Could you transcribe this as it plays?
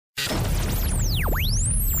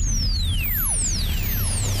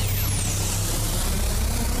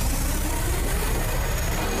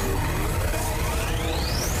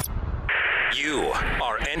You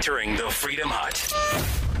are entering the Freedom Hut.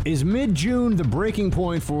 Is mid-June the breaking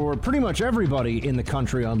point for pretty much everybody in the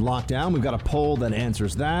country on lockdown? We've got a poll that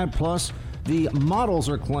answers that. Plus, the models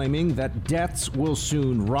are claiming that deaths will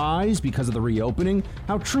soon rise because of the reopening.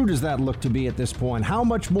 How true does that look to be at this point? How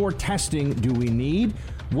much more testing do we need?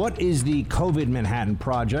 What is the COVID Manhattan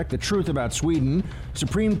Project? The truth about Sweden.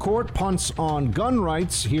 Supreme Court punts on gun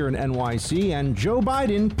rights here in NYC. And Joe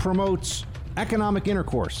Biden promotes economic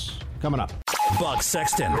intercourse. Coming up. Buck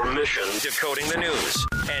Sexton. Your mission: decoding the news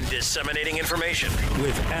and disseminating information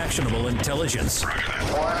with actionable intelligence.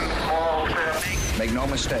 One small step. Make no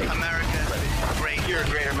mistake. America, great. You're a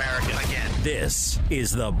great American again. This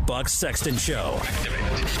is the Buck Sexton Show.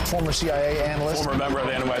 Former CIA analyst. Former member of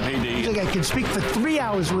the NYPD. I think I can speak for 3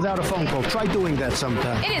 hours without a phone call. Try doing that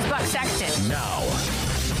sometime. It is Buck Sexton. Now.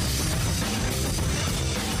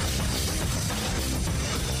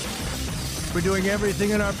 We're doing everything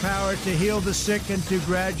in our power to heal the sick and to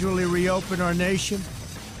gradually reopen our nation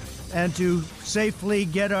and to safely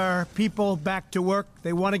get our people back to work.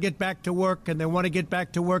 They want to get back to work, and they want to get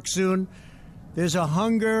back to work soon. There's a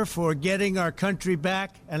hunger for getting our country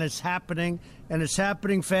back, and it's happening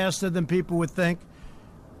faster than people would think.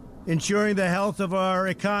 Ensuring the health of our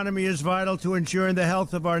economy is vital to ensuring the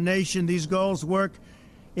health of our nation. These goals work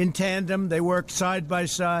in tandem. They work side by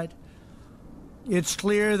side. It's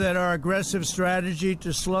clear that our aggressive strategy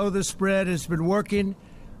to slow the spread has been working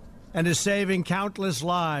and is saving countless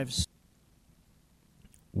lives.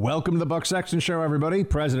 Welcome to the Buck Sexton Show, everybody.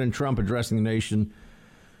 President Trump addressing the nation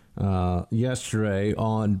yesterday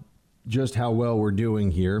on just how well we're doing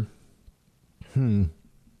here.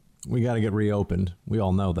 We got to get reopened. We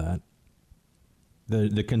all know that.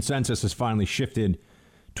 The consensus has finally shifted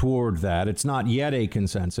toward that. It's not yet a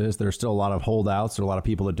consensus. There's still a lot of holdouts. There are a lot of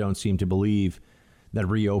people that don't seem to believe that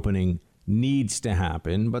reopening needs to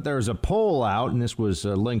happen. But there's a poll out, and this was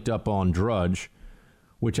linked up on Drudge,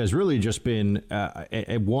 which has really just been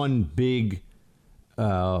a one big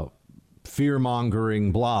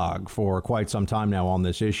fear-mongering blog for quite some time now on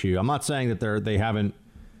this issue. I'm not saying that they haven't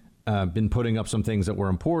been putting up some things that were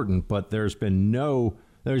important, but there's been no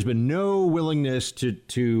willingness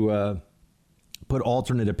to put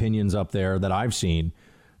alternate opinions up there that I've seen,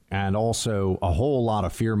 and also a whole lot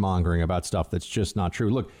of fear mongering about stuff that's just not true.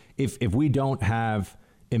 Look, if we don't have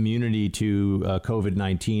immunity to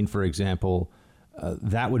COVID-19, for example,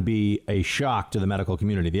 that would be a shock to the medical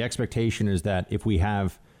community. The expectation is that if we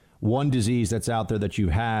have one disease that's out there that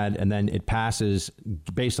you've had and then it passes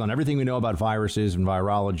based on everything we know about viruses and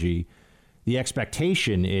virology, the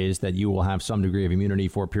expectation is that you will have some degree of immunity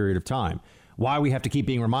for a period of time. Why we have to keep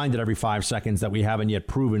being reminded every 5 seconds that we haven't yet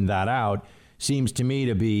proven that out seems to me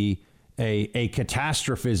to be a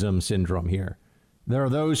catastrophism syndrome here. There are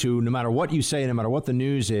those who, no matter what you say, no matter what the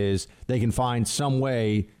news is, they can find some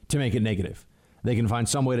way to make it negative. They can find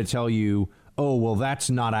some way to tell you, oh, well,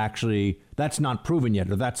 that's not proven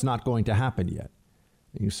yet, or that's not going to happen yet.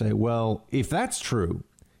 And you say, well, if that's true,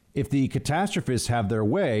 if the catastrophists have their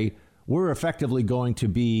way, we're effectively going to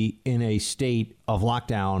be in a state of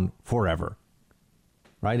lockdown forever.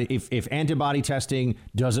 Right? If antibody testing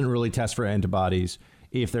doesn't really test for antibodies,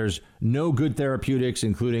 if there's no good therapeutics,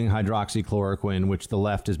 including hydroxychloroquine, which the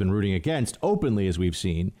left has been rooting against openly, as we've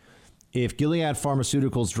seen, if Gilead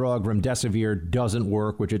Pharmaceuticals' drug remdesivir doesn't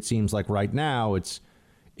work, which it seems like right now, it's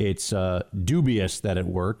dubious that it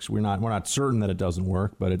works. We're not certain that it doesn't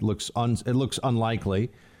work, but it looks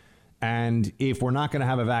unlikely. And if we're not going to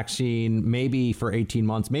have a vaccine, maybe for 18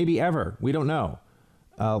 months, maybe ever, we don't know.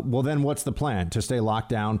 Well, then what's the plan? To stay locked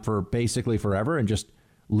down for basically forever and just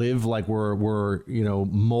live like we're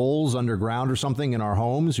moles underground or something in our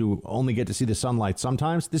homes who only get to see the sunlight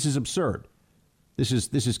sometimes? This is absurd. This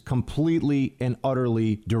is completely and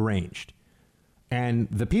utterly deranged. And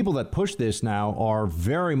the people that push this now are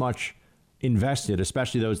very much invested,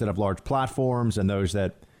 especially those that have large platforms and those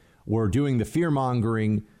that were doing the fear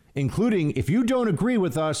mongering, including, if you don't agree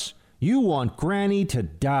with us, you want Granny to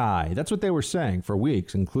die. That's what they were saying for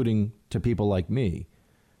weeks, including to people like me,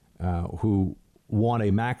 who want a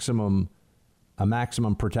maximum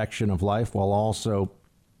protection of life while also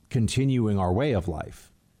continuing our way of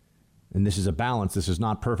life. And this is a balance. This is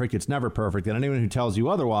not perfect. It's never perfect. And anyone who tells you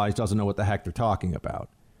otherwise doesn't know what the heck they're talking about.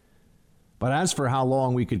 But as for how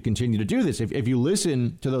long we could continue to do this, if you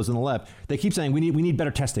listen to those on the left, they keep saying we need better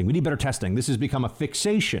testing. We need better testing. This has become a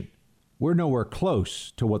fixation. We're nowhere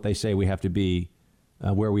close to what they say we have to be,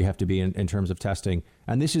 where we have to be in terms of testing.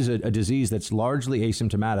 And this is a disease that's largely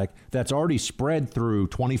asymptomatic, that's already spread through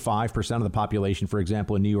 25% of the population, for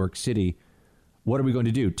example, in New York City. What are we going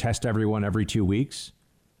to do? Test everyone every 2 weeks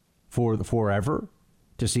for forever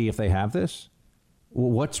to see if they have this?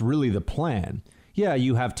 what's really the plan? Yeah,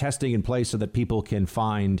 you have testing in place so that people can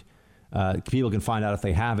find out if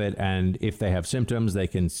they have it, and if they have symptoms, they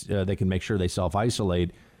can make sure they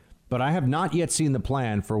self-isolate. But I have not yet seen the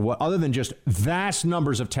plan for what, other than just vast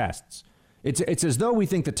numbers of tests. It's as though we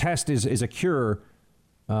think the test is a cure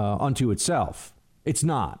unto itself. It's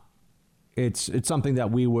not. It's something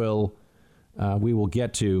that we will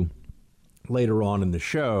get to later on in the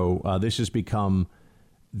show. This has become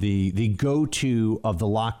the go-to of the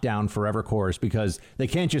lockdown forever chorus, because they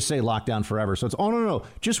can't just say lockdown forever. So it's, oh, no,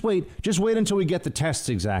 just wait until we get the tests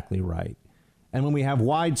exactly right. And when we have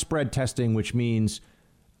widespread testing, which means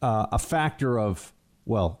a factor of,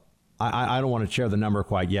 well, I don't want to share the number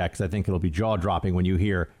quite yet, because I think it'll be jaw-dropping when you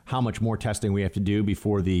hear how much more testing we have to do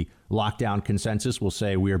before the lockdown consensus will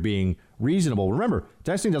say we are being reasonable. Remember,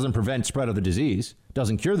 testing doesn't prevent spread of the disease,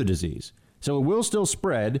 doesn't cure the disease. So it will still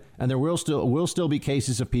spread, and there will still be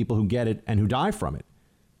cases of people who get it and who die from it,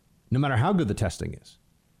 no matter how good the testing is.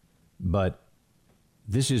 But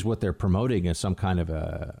this is what they're promoting as some kind of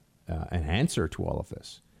an answer to all of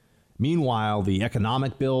this. Meanwhile, the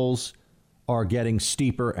economic bills are getting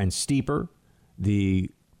steeper and steeper. The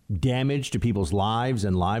damage to people's lives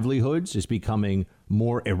and livelihoods is becoming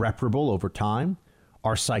more irreparable over time.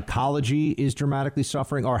 Our psychology is dramatically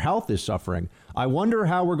suffering. Our health is suffering. I wonder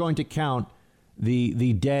how we're going to count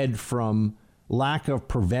the dead from lack of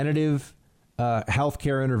preventative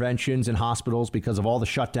healthcare interventions in hospitals because of all the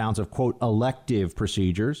shutdowns of, quote, elective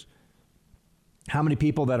procedures. How many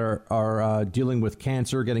people that are dealing with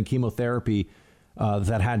cancer, getting chemotherapy,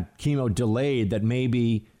 that had chemo delayed, that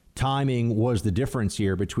maybe timing was the difference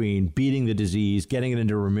here between beating the disease, getting it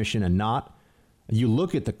into remission and not. You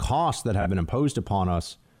look at the costs that have been imposed upon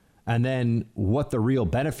us, and then what the real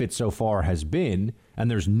benefit so far has been,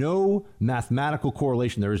 and there's no mathematical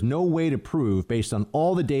correlation. There is no way to prove, based on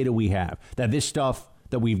all the data we have, that this stuff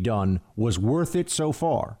that we've done was worth it so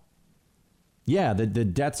far. Yeah, the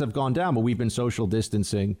deaths have gone down, but we've been social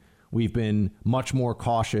distancing. We've been much more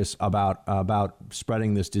cautious about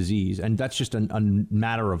spreading this disease. And that's just a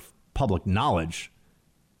matter of public knowledge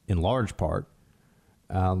in large part.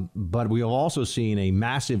 But we have also seen a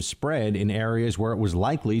massive spread in areas where it was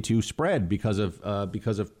likely to spread because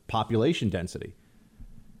of population density.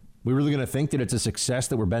 We're really going to think that it's a success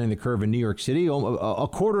that we're bending the curve in New York City? A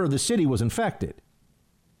quarter of the city was infected.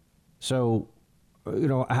 So,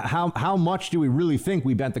 how much do we really think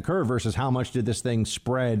we bent the curve versus how much did this thing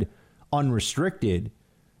spread unrestricted?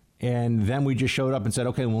 And then we just showed up and said,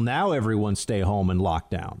 okay, well, now everyone stay home and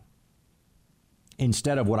lock down.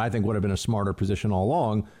 Instead of what I think would have been a smarter position all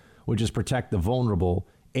along, which is protect the vulnerable.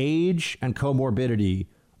 Age and comorbidity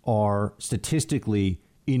are statistically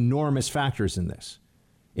enormous factors in this.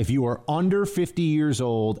 If you are under 50 years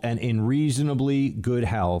old and in reasonably good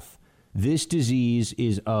health, this disease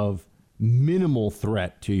is of minimal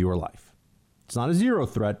threat to your life. It's not a zero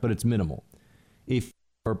threat, but it's minimal. If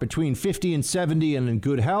you're between 50 and 70 and in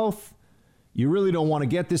good health, you really don't want to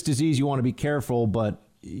get this disease. You want to be careful, but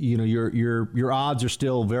your odds are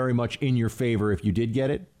still very much in your favor if you did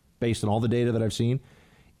get it, based on all the data that I've seen.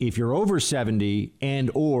 If you're over 70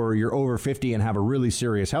 or you're over 50 and have a really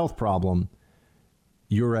serious health problem,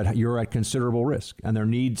 you're at considerable risk. And there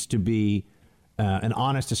needs to be an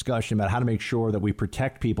honest discussion about how to make sure that we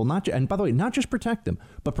protect people, and by the way, not just protect them,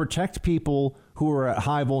 but protect people who are at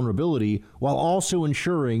high vulnerability, while also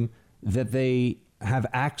ensuring that they have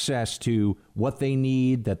access to what they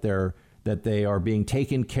need, that they are being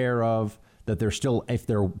taken care of, that they're still, if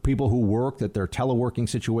they're people who work, that their teleworking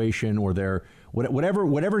situation or their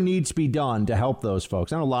whatever needs to be done to help those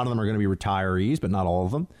folks. I know a lot of them are going to be retirees, but not all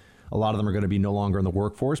of them. A lot of them are going to be no longer in the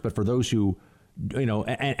workforce. But for those who,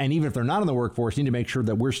 and even if they're not in the workforce, need to make sure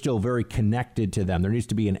that we're still very connected to them. There needs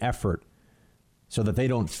to be an effort so that they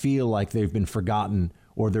don't feel like they've been forgotten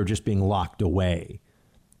or they're just being locked away,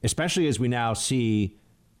 especially as we now see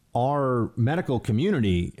our medical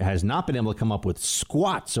community has not been able to come up with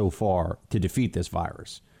squat so far to defeat this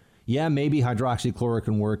virus. Yeah, maybe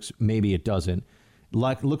hydroxychloroquine works. Maybe it doesn't.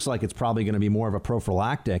 Looks like it's probably going to be more of a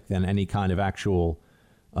prophylactic than any kind of actual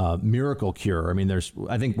miracle cure. I mean,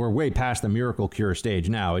 I think we're way past the miracle cure stage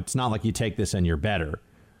now. It's not like you take this and you're better.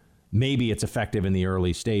 Maybe it's effective in the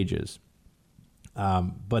early stages.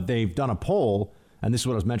 But they've done a poll, and this is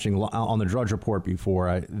what I was mentioning on the Drudge Report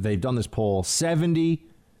before. They've done this poll. 72%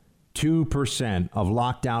 of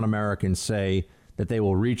lockdown Americans say that they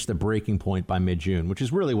will reach the breaking point by mid-June, which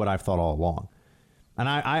is really what I've thought all along. And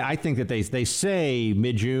I think that they say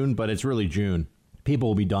mid-June, but it's really June. People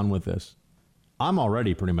will be done with this. I'm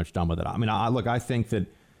already pretty much done with it. I mean, I think that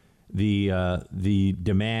the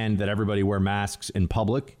demand that everybody wear masks in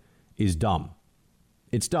public is dumb.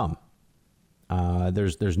 It's dumb.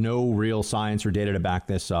 There's no real science or data to back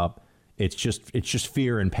this up. It's just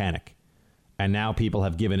fear and panic. And now people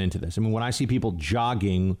have given into this. I mean, when I see people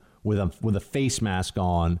jogging with a face mask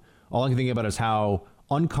on, all I can think about is how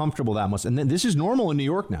uncomfortable that must. And then this is normal in New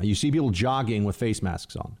York now. You see people jogging with face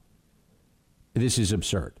masks on. This is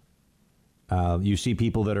absurd. You see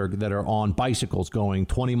people that are on bicycles going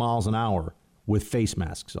 20 miles an hour with face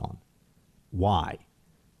masks on. Why?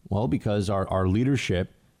 Well, because our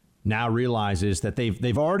leadership now realizes that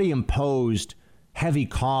they've already imposed heavy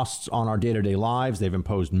costs on our day-to-day lives. They've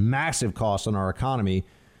imposed massive costs on our economy.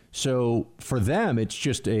 So for them, it's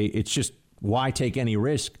just why take any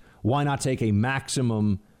risk? Why not take a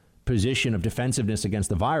maximum position of defensiveness against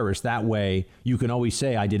the virus? That way you can always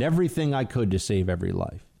say, I did everything I could to save every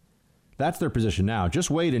life. That's their position now.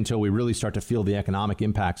 Just wait until we really start to feel the economic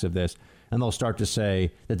impacts of this, and they'll start to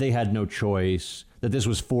say that they had no choice, that this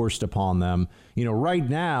was forced upon them. You know, right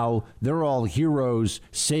now, they're all heroes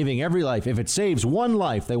saving every life. If it saves one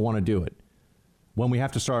life, they want to do it. When we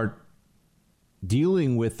have to start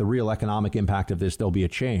dealing with the real economic impact of this, there'll be a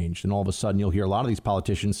change. And all of a sudden, you'll hear a lot of these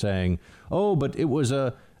politicians saying, oh, but it was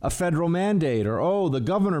a federal mandate, or, oh, the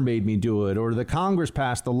governor made me do it, or the Congress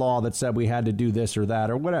passed the law that said we had to do this or that,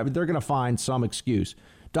 or whatever. They're going to find some excuse.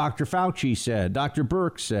 Dr. Fauci said, Dr.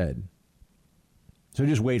 Birx said. So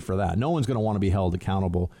just wait for that. No one's going to want to be held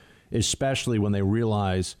accountable, especially when they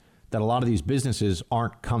realize that a lot of these businesses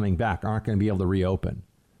aren't coming back, aren't going to be able to reopen.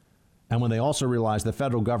 And when they also realize the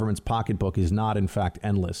federal government's pocketbook is not, in fact,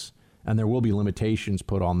 endless, and there will be limitations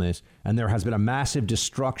put on this, and there has been a massive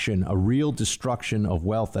destruction, a real destruction of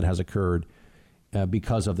wealth that has occurred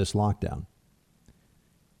because of this lockdown.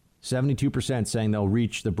 72% saying they'll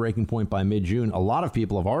reach the breaking point by mid-June. A lot of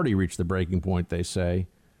people have already reached the breaking point, they say,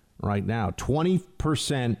 right now.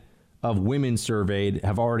 20% of women surveyed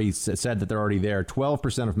have already said that they're already there.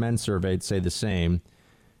 12% of men surveyed say the same.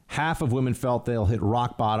 Half of women felt they'll hit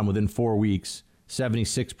rock bottom within 4 weeks,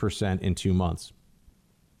 76% in 2 months.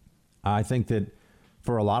 I think that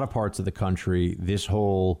for a lot of parts of the country, this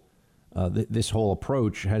whole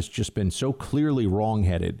approach has just been so clearly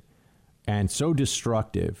wrongheaded and so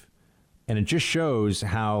destructive. And it just shows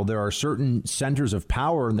how there are certain centers of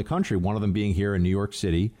power in the country, one of them being here in New York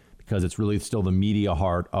City, because it's really still the media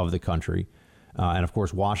heart of the country. And, of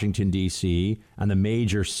course, Washington, D.C., and the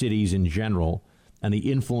major cities in general, and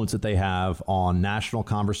the influence that they have on national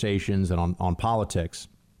conversations and on politics.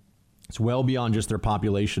 It's well beyond just their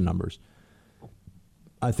population numbers.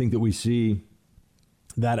 I think that we see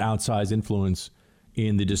that outsized influence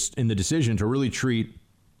in the decision to really treat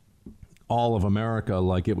all of America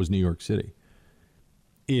like it was New York City.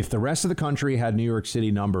 If the rest of the country had New York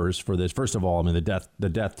City numbers for this, first of all, I mean, the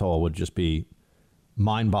death toll would just be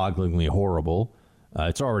mind-bogglingly horrible.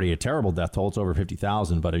 It's already a terrible death toll. It's over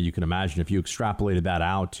 50,000. But you can imagine if you extrapolated that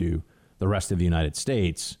out to the rest of the United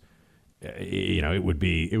States, it would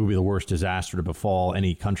be the worst disaster to befall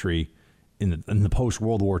any country in the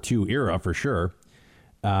post-World War II era, for sure.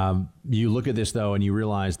 You look at this, though, and you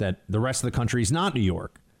realize that the rest of the country is not New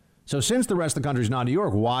York. So since the rest of the country is not New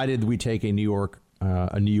York, why did we take a New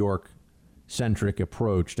York-centric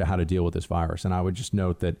approach to how to deal with this virus? And I would just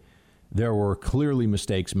note that there were clearly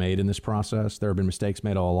mistakes made in this process. There have been mistakes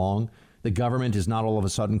made all along. The government is not all of a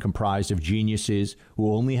sudden comprised of geniuses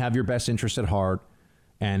who only have your best interest at heart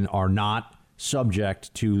and are not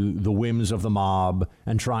subject to the whims of the mob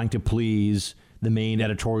and trying to please the main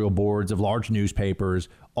editorial boards of large newspapers.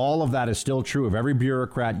 All of that is still true of every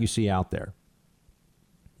bureaucrat you see out there.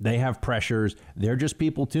 They have pressures. They're just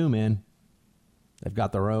people too, man. They've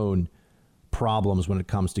got their own problems when it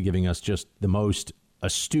comes to giving us just the most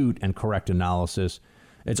astute and correct analysis.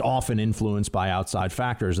 It's often influenced by outside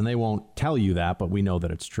factors, and they won't tell you that, but we know that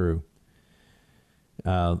it's true.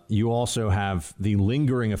 You also have the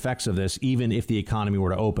lingering effects of this, even if the economy were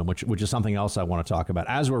to open, which is something else I want to talk about.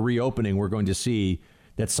 As we're reopening, we're going to see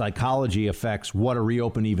that psychology affects what a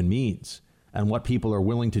reopen even means and what people are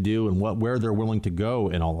willing to do and where they're willing to go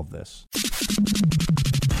in all of this.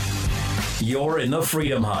 You're in the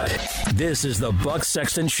Freedom Hut. This is the Buck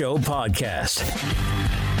Sexton Show podcast.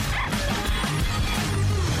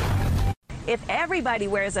 If everybody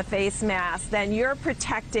wears a face mask, then you're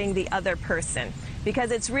protecting the other person, because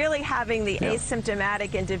it's really having the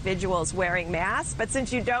asymptomatic individuals wearing masks. But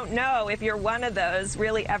since you don't know if you're one of those,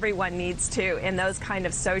 really everyone needs to in those kind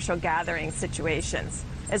of social gathering situations,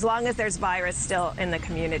 as long as there's virus still in the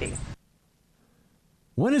community.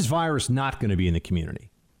 When is virus not going to be in the community?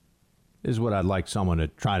 Is what I'd like someone to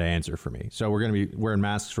try to answer for me. So we're going to be wearing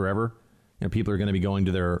masks forever. You know, people are going to be going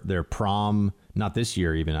to their prom, not this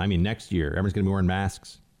year even. I mean, next year. Everyone's going to be wearing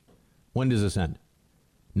masks. When does this end?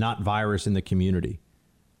 not virus in the community.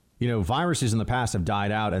 You know, viruses in the past have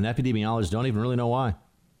died out, and epidemiologists don't even really know why.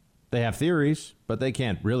 They have theories, but they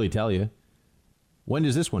can't really tell you. When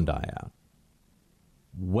does this one die out?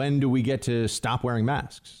 When do we get to stop wearing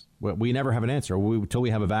masks? We never have an answer until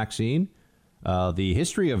we have a vaccine. The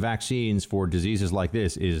history of vaccines for diseases like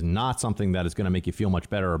this is not something that is going to make you feel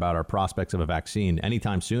much better about our prospects of a vaccine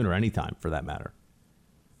anytime soon or anytime for that matter.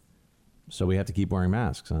 So we have to keep wearing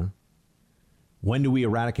masks, huh? When do we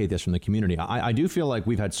eradicate this from the community? I do feel like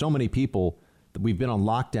we've had so many people that we've been on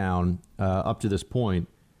lockdown up to this point,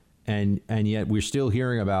 and yet we're still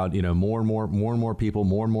hearing about, you know, more and more people,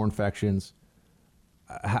 more and more infections.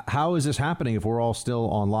 How is this happening if we're all still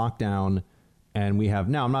on lockdown? And we have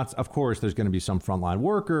now, I'm not, of course, there's going to be some frontline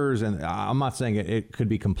workers, and I'm not saying it could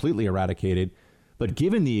be completely eradicated, but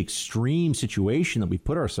given the extreme situation that we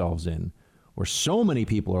put ourselves in, where so many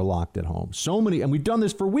people are locked at home, and we've done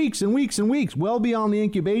this for weeks and weeks and weeks, well beyond the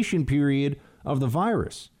incubation period of the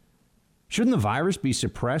virus. Shouldn't the virus be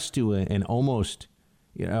suppressed to an almost,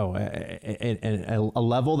 you know, a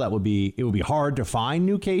level that would be hard to find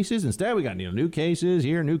new cases? Instead, we got, you know, new cases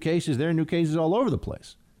here, new cases there, new cases all over the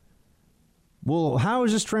place. Well, how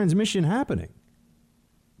is this transmission happening?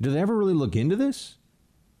 Do they ever really look into this?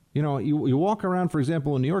 You know, you walk around, for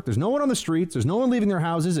example, in New York, there's no one on the streets. There's no one leaving their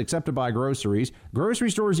houses except to buy groceries.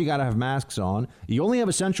 Grocery stores, you got to have masks on. You only have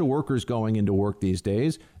essential workers going into work these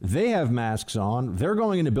days. They have masks on. They're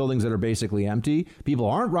going into buildings that are basically empty. People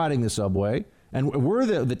aren't riding the subway. And we're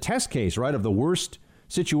the test case, right, of the worst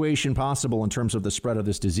situation possible in terms of the spread of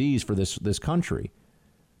this disease for this country.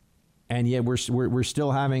 And yet we're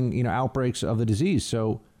still having, you know, outbreaks of the disease.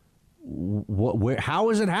 So how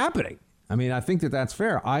is it happening? I mean, I think that's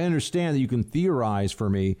fair. I understand that you can theorize for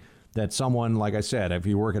me that someone, like I said, if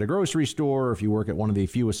you work at a grocery store, if you work at one of the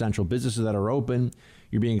few essential businesses that are open,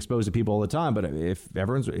 you're being exposed to people all the time. But if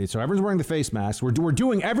everyone's wearing the face masks, we're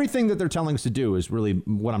doing everything that they're telling us to do is really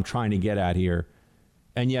what I'm trying to get at here.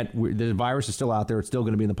 And yet the virus is still out there. It's still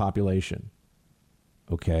going to be in the population.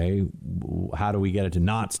 Okay, how do we get it to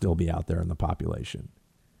not still be out there in the population?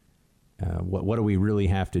 What do we really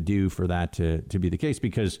have to do for that to be the case?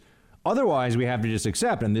 Because otherwise, we have to just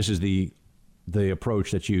accept, and this is the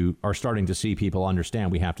approach that you are starting to see people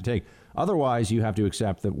understand we have to take. Otherwise, you have to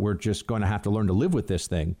accept that we're just going to have to learn to live with this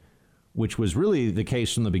thing, which was really the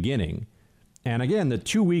case from the beginning. And again, the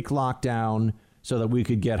 2-week lockdown so that we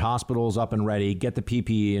could get hospitals up and ready, get the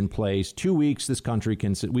PPE in place. 2 weeks, this country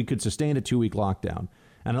we could sustain a 2-week lockdown.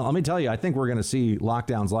 And let me tell you, I think we're going to see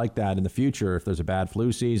lockdowns like that in the future. If there's a bad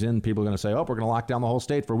flu season, people are going to say, oh, we're going to lock down the whole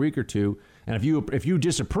state for a week or two. And if you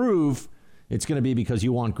disapprove, it's going to be because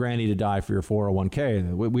you want Granny to die for your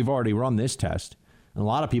 401k. We've already run this test. And a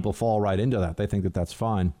lot of people fall right into that. They think that that's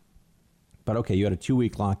fine. But OK, you had a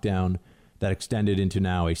 2-week lockdown that extended into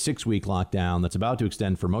now a 6-week lockdown that's about to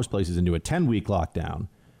extend for most places into a 10-week lockdown.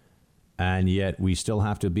 And yet we still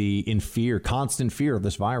have to be in fear, constant fear of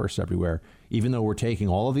this virus everywhere, even though we're taking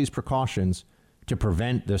all of these precautions to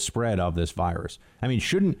prevent the spread of this virus. I mean,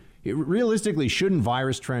 shouldn't the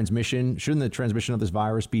transmission of this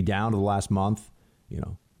virus be down to the last month,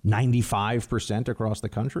 95% across the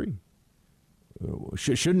country?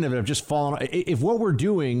 Shouldn't it have just fallen? If what we're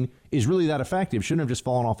doing is really that effective, shouldn't it have just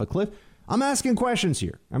fallen off a cliff? I'm asking questions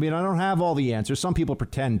here. I mean, I don't have all the answers. Some people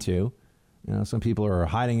pretend to. Some people are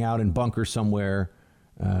hiding out in bunkers somewhere,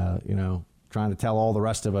 trying to tell all the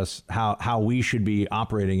rest of us how we should be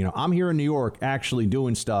operating. I'm here in New York actually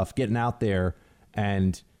doing stuff, getting out there,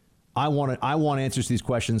 and I want answers to these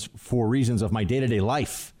questions for reasons of my day-to-day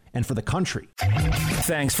life and for the country.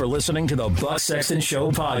 Thanks for listening to the Buck Sexton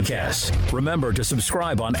Show podcast. Remember to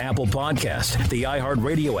subscribe on Apple Podcast, the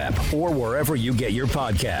iHeartRadio app, or wherever you get your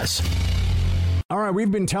podcasts. All right,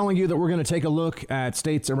 we've been telling you that we're going to take a look at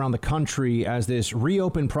states around the country as this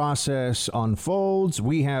reopen process unfolds.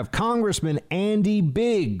 We have Congressman Andy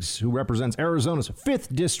Biggs, who represents Arizona's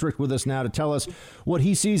 5th district, with us now to tell us what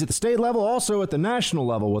he sees at the state level, also at the national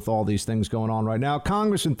level with all these things going on right now.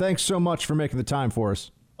 Congressman, thanks so much for making the time for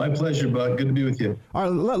us. My pleasure, Bud. Good to be with you. All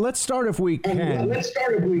right, let's start if we can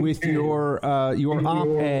with your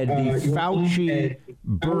op-ed, the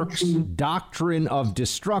Fauci-Birx Doctrine of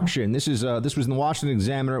Destruction. This was in the Washington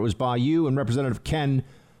Examiner. It was by you and Representative Ken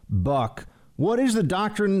Buck. What is the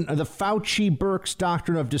doctrine, the Fauci-Birx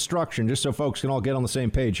Doctrine of Destruction, just so folks can all get on the same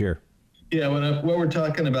page here? Yeah, what we're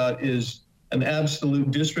talking about is an absolute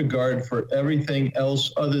disregard for everything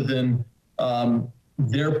else other than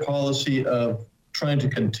their policy of trying to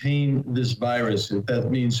contain this virus. If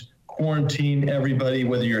that means quarantine everybody,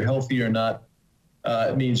 whether you're healthy or not.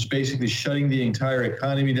 It means basically shutting the entire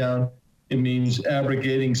economy down. It means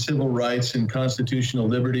abrogating civil rights and constitutional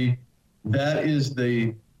liberty. That is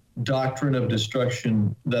the doctrine of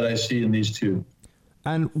destruction that I see in these two.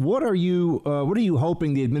 And what are you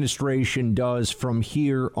hoping the administration does from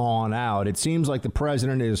here on out? It seems like the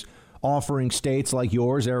president is offering states like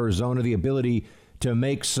yours, Arizona, the ability to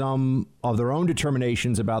make some of their own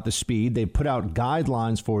determinations about the speed. They've put out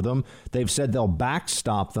guidelines for them. They've said they'll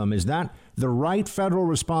backstop them. Is that the right federal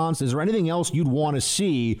response? Is there anything else you'd want to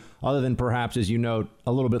see other than perhaps, as you note,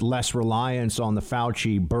 a little bit less reliance on the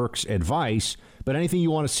Fauci-Birx advice, but anything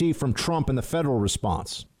you want to see from Trump in the federal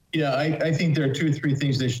response? Yeah, I think there are 2 or 3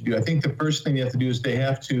 things they should do. I think the first thing they have to do is they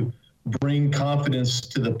have to bring confidence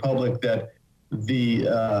to the public that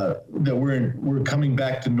we're coming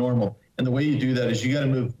back to normal. And the way you do that is you got to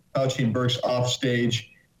move Fauci and Birx off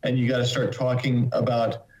stage, and you got to start talking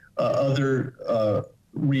about other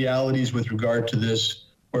realities with regard to this,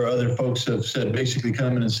 where other folks have said, basically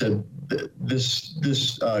come in and said,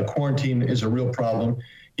 this quarantine is a real problem.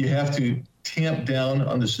 You have to tamp down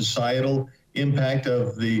on the societal impact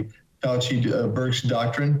of the Fauci-Birx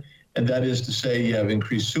doctrine, and that is to say you have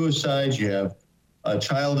increased suicides, you have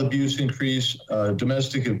child abuse increase,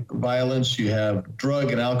 domestic violence, you have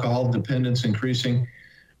drug and alcohol dependence increasing,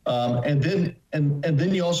 and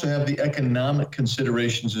then you also have the economic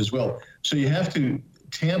considerations as well. So you have to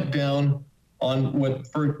tamp down on what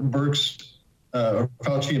Fauci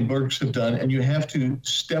and Birx have done, and you have to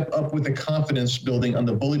step up with the confidence building on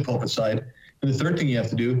the bully pulpit side. And the third thing you have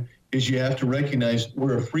to do is you have to recognize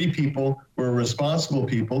we're a free people, we're a responsible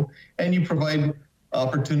people, and you provide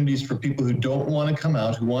opportunities for people who don't want to come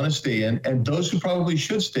out, who want to stay in, and those who probably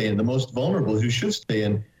should stay in, the most vulnerable who should stay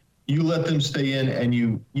in, you let them stay in, and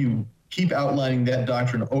you keep outlining that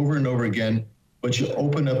doctrine over and over again, but you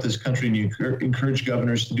open up this country and you encourage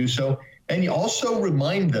governors to do so. And you also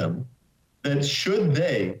remind them that should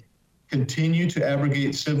they continue to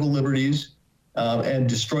abrogate civil liberties and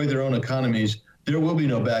destroy their own economies, there will be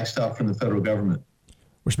no backstop from the federal government.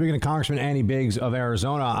 We're speaking to Congressman Andy Biggs of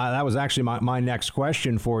Arizona. That was actually my next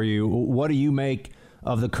question for you. What do you make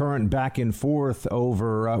of the current back and forth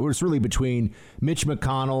over, it's really between Mitch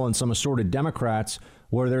McConnell and some assorted Democrats,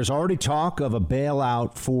 where there's already talk of a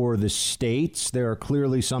bailout for the states? There are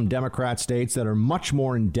clearly some Democrat states that are much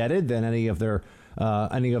more indebted than any of their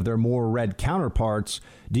more red counterparts.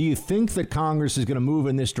 Do you think that Congress is going to move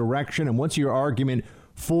in this direction? And what's your argument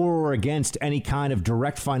for or against any kind of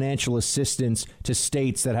direct financial assistance to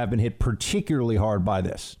states that have been hit particularly hard by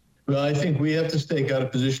this? Well, I think we have to stake out a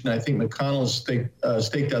position. I think McConnell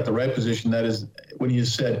staked out the right position. That is when he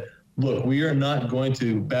said, look, we are not going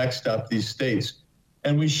to backstop these states,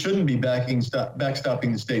 and we shouldn't be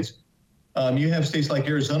backstopping the states. You have states like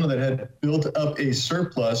Arizona that had built up a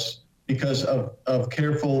surplus because of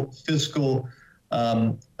careful fiscal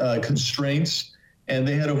constraints, and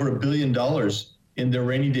they had over $1 billion in their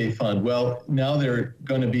rainy day fund. Well, now they're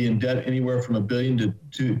going to be in debt anywhere from $1 billion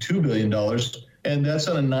to $2 billion, and that's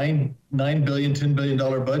on a $9 billion, $10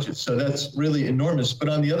 billion budget. So that's really enormous. But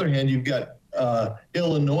on the other hand, you've got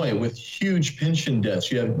Illinois with huge pension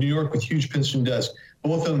debts. You have New York with huge pension debts.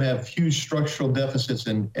 Both of them have huge structural deficits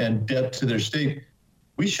and debt to their state.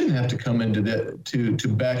 We shouldn't have to come into that to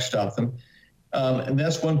backstop them. And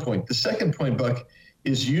that's one point. The second point, Buck,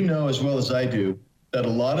 is you know as well as I do that a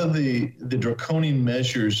lot of the draconian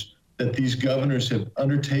measures that these governors have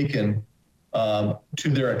undertaken to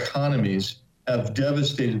their economies have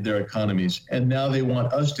devastated their economies. And now they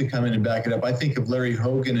want us to come in and back it up. I think of Larry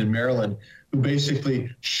Hogan in Maryland, who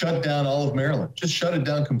basically shut down all of Maryland, just shut it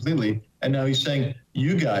down completely. And now he's saying,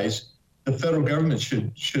 you guys, the federal government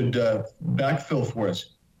should backfill for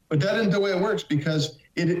us. But that isn't the way it works, because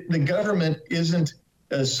the government isn't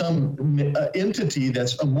some entity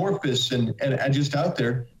that's amorphous and just out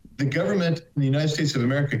there. The government in the United States of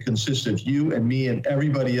America consists of you and me and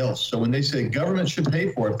everybody else. So when they say government should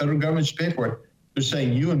pay for it, federal government should pay for it, they're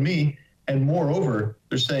saying you and me. And moreover,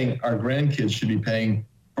 they're saying our grandkids should be paying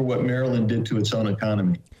for what Maryland did to its own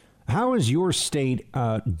economy. How is your state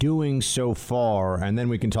doing so far? And then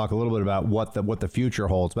we can talk a little bit about what the future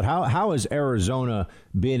holds. But how has Arizona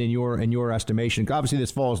been in your estimation? Obviously,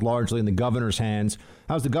 this falls largely in the governor's hands.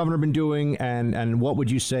 How's the governor been doing? And what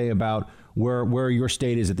would you say about where your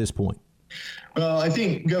state is at this point? Well, I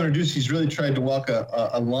think Governor Ducey's really tried to walk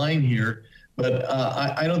a line here, but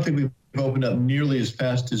I don't think we've opened up nearly as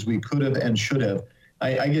fast as we could have and should have.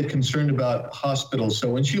 I get concerned about hospitals. So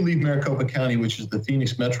once you leave Maricopa County, which is the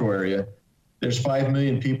Phoenix metro area, there's 5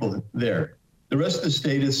 million people there. The rest of the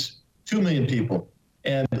state is 2 million people.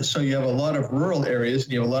 And so you have a lot of rural areas,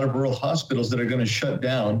 and you have a lot of rural hospitals that are going to shut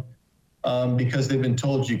down because they've been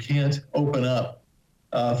told you can't open up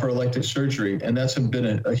for elective surgery, and that's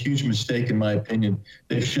been a huge mistake in my opinion.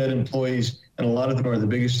 They've shed employees, and a lot of them are the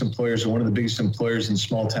biggest employers, or one of the biggest employers in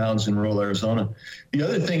small towns in rural Arizona. The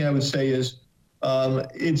other thing I would say is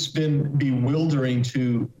it's been bewildering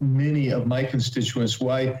to many of my constituents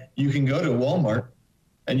why you can go to Walmart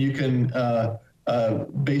and you can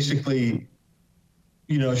basically,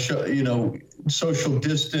 social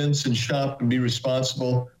distance and shop and be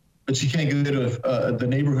responsible, but you can't go to the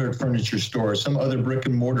neighborhood furniture store, some other brick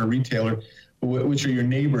and mortar retailer, which are your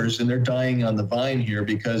neighbors, and they're dying on the vine here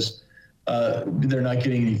because they're not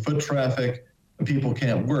getting any foot traffic and people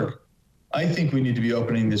can't work. I think we need to be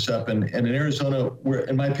opening this up, and in Arizona,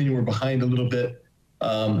 in my opinion, we're behind a little bit,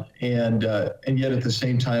 and yet at the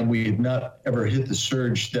same time, we had not ever hit the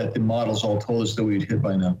surge that the models all told us that we'd hit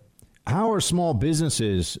by now. How are small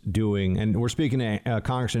businesses doing? And we're speaking to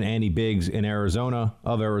Congressman Andy Biggs in Arizona,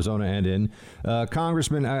 of Arizona and in.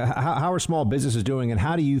 Congressman, how are small businesses doing, and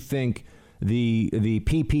how do you think the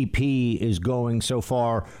PPP is going so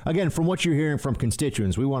far? Again, from what you're hearing from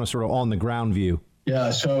constituents, we want a sort of on-the-ground view. Yeah,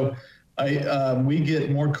 so we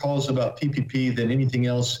get more calls about PPP than anything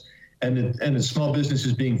else, and the small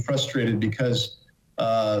businesses being frustrated because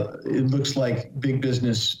it looks like big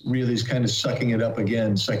business really is kind of sucking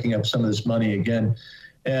up some of this money again.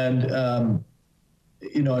 And,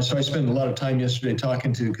 so I spent a lot of time yesterday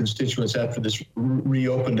talking to constituents after this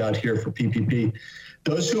reopened out here for PPP.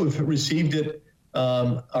 Those who have received it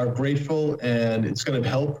are grateful, and it's going to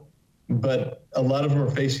help. But a lot of them are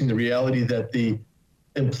facing the reality that the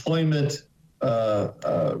employment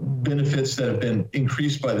benefits that have been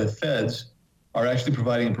increased by the feds are actually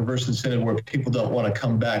providing a perverse incentive where people don't want to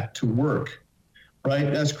come back to work,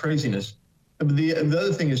 right? That's craziness. The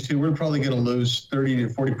other thing is, too, we're probably going to lose 30 to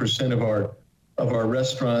 40% of our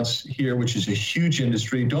restaurants here, which is a huge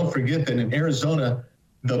industry. Don't forget that in Arizona,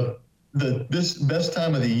 this best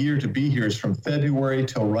time of the year to be here is from February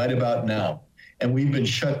till right about now. And we've been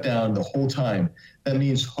shut down the whole time. That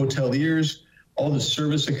means hoteliers, all the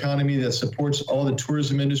service economy that supports all the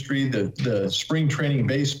tourism industry, the spring training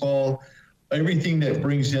baseball, everything that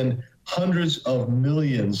brings in hundreds of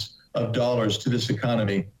millions of dollars to this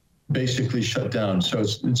economy basically shut down. So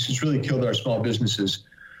it's just really killed our small businesses.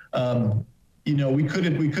 We could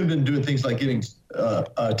have been doing things like giving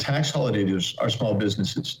a tax holiday to our small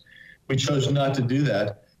businesses. We chose not to do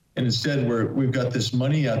that. And instead, we've got this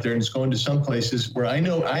money out there, and it's going to some places where I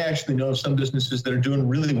actually know some businesses that are doing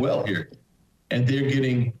really well here, and they're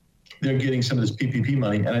getting some of this PPP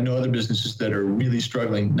money. And I know other businesses that are really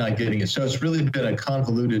struggling, not getting it. So it's really been a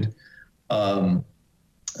convoluted, bit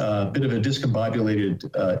of a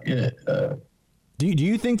discombobulated. Do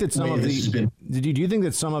you think that some of do you think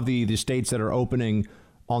that some of the states that are opening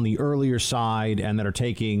on the earlier side and that are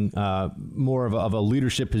taking more of a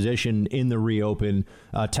leadership position in the reopen,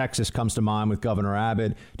 Texas comes to mind with Governor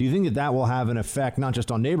Abbott. Do you think that will have an effect not just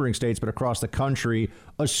on neighboring states but across the country,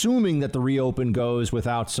 assuming that the reopen goes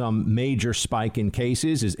without some major spike in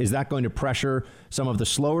cases? Is that going to pressure some of the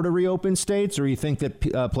slower to reopen states, or you think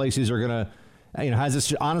that places are going to, has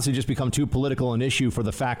this honestly just become too political an issue for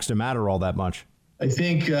the facts to matter all that much? I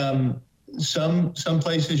think some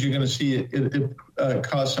places you're going to see it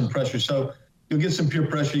cause some pressure. So you'll get some peer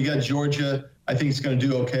pressure. You got Georgia. I think it's going to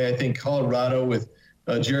do okay. I think Colorado with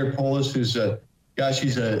Jared Polis, who's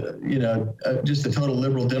he's just a total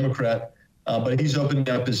liberal Democrat, but he's opening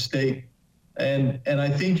up his state. And I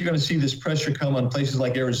think you're going to see this pressure come on places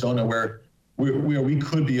like Arizona where we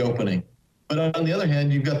could be opening. But on the other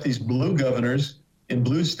hand, you've got these blue governors in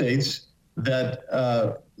blue states that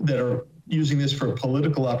are using this for a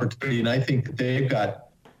political opportunity, and I think that they've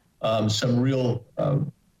got some real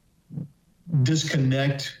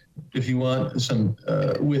disconnect, if you want, some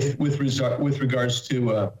with regards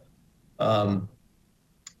to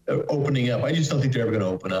opening up. I just don't think they're ever going to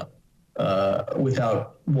open up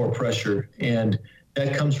without more pressure, and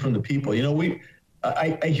that comes from the people.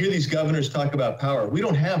 I hear these governors talk about power. We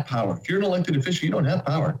don't have power. If you're an elected official, you don't have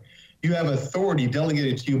power. You have authority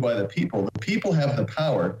delegated to you by the people. The people have the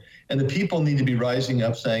power, and the people need to be rising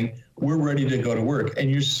up saying, we're ready to go to work. And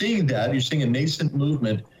you're seeing that. You're seeing a nascent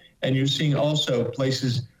movement, and you're seeing also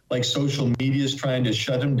places like social media is trying to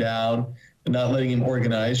shut them down and not letting them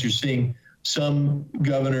organize. You're seeing some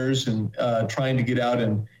governors and trying to get out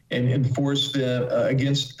and enforce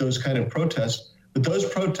against those kind of protests. But those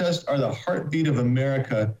protests are the heartbeat of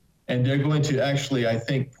America, and they're going to actually, I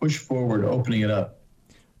think, push forward opening it up.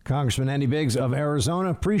 Congressman Andy Biggs of Arizona,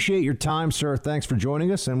 appreciate your time, sir. Thanks for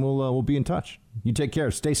joining us, and we'll be in touch. You take care.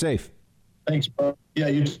 Stay safe. Thanks, bro. Yeah,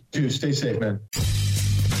 you too. Stay safe, man.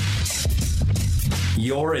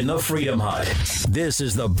 you're in the Freedom Hut. This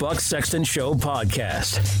is the Buck Sexton Show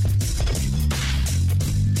podcast.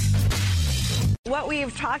 What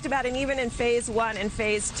we've talked about, and even in phase 1 and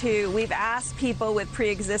phase 2, we've asked people with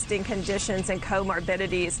pre-existing conditions and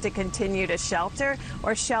comorbidities to continue to shelter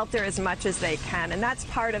or shelter as much as they can. And that's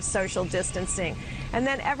part of social distancing. And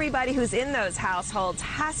then everybody who's in those households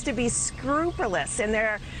has to be scrupulous in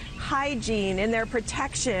their hygiene, in their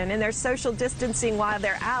protection, in their social distancing while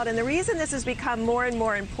they're out. And the reason this has become more and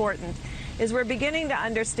more important is we're beginning to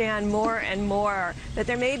understand more and more that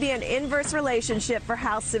there may be an inverse relationship for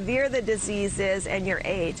how severe the disease is and your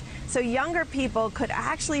age. So younger people could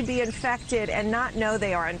actually be infected and not know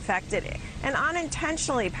they are infected and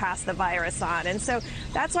unintentionally pass the virus on. And so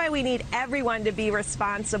that's why we need everyone to be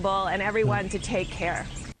responsible and everyone to take care.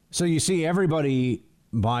 So you see, everybody,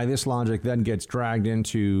 by this logic, then gets dragged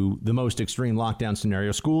into the most extreme lockdown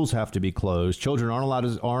scenario. Schools have to be closed. Children aren't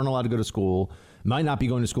allowed to go to school. Might not be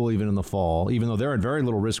going to school even in the fall, even though they're at very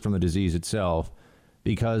little risk from the disease itself,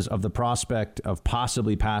 because of the prospect of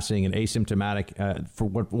possibly passing an asymptomatic, for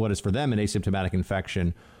what is for them an asymptomatic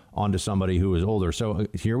infection onto somebody who is older. So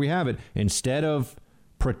here we have it. Instead of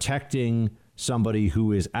protecting somebody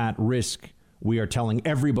who is at risk, we are telling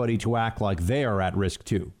everybody to act like they are at risk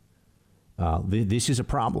too. This is a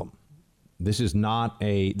problem. This is not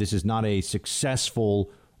a successful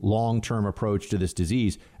long-term approach to this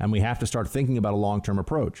disease, and we have to start thinking about a long-term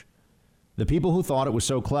approach. The people who thought it was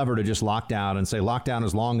so clever to just lock down and say lockdown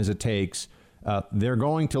as long as it takes, they're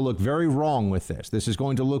going to look very wrong with this. This is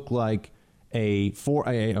going to look like a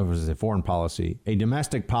foreign policy, a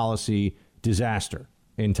domestic policy disaster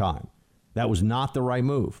in time. That was not the right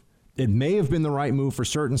move. It may have been the right move for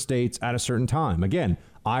certain states at a certain time. Again,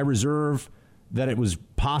 I reserve that it was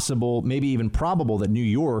possible, maybe even probable, that New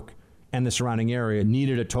York and the surrounding area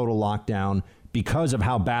needed a total lockdown because of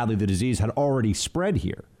how badly the disease had already spread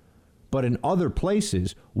here. But in other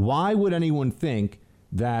places, why would anyone think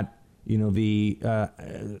that, the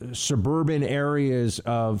suburban areas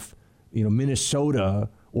of, Minnesota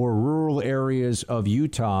or rural areas of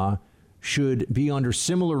Utah should be under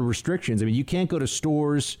similar restrictions? I mean, you can't go to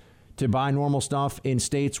stores to buy normal stuff in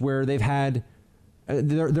states where they've had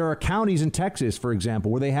there are counties in Texas, for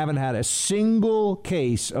example, where they haven't had a single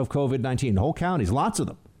case of COVID-19, whole counties, lots of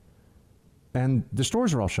them. And the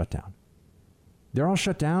stores are all shut down. They're all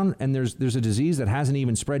shut down, and there's a disease that hasn't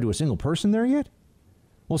even spread to a single person there yet.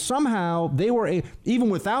 Well, somehow they were, even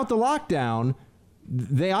without the lockdown,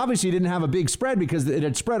 they obviously didn't have a big spread because it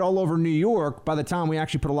had spread all over New York by the time we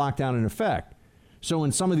actually put a lockdown in effect. So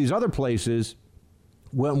in some of these other places,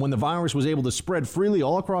 when the virus was able to spread freely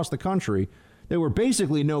all across the country, there were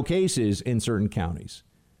basically no cases in certain counties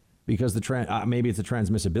because maybe it's a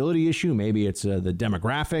transmissibility issue. Maybe it's the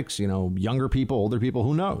demographics, younger people, older people,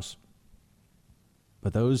 who knows?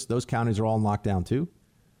 But those counties are all in lockdown too.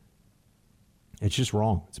 It's just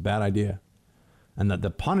wrong. It's a bad idea. And the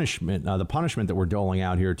punishment that we're doling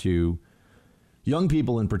out here to young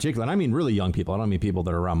people in particular, and I mean really young people. I don't mean people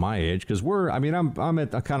that are around my age, because I'm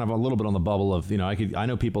at a kind of a little bit on the bubble of, I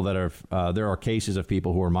know people that are, there are cases of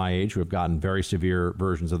people who are my age who have gotten very severe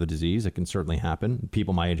versions of the disease. It can certainly happen.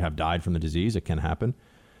 People my age have died from the disease. It can happen.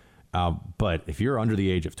 But if you're under the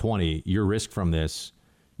age of 20, your risk from this,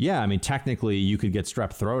 technically you could get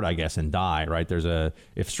strep throat, I guess, and die, right?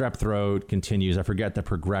 If strep throat continues, I forget the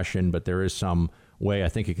progression, but there is some way I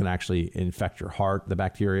think it can actually infect your heart, the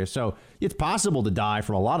bacteria. So it's possible to die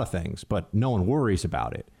from a lot of things, but no one worries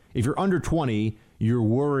about it. If you're under 20, your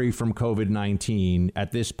worry from COVID-19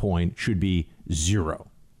 at this point should be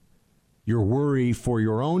zero. Your worry for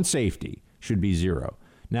your own safety should be zero.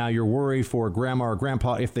 Now, your worry for grandma or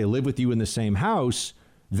grandpa, if they live with you in the same house,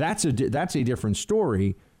 that's a different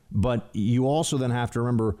story. But you also then have to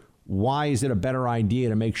remember, why is it a better idea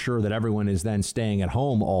to make sure that everyone is then staying at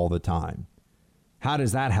home all the time? How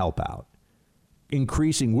does that help out?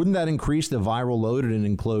 Wouldn't that increase the viral load in an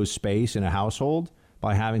enclosed space in a household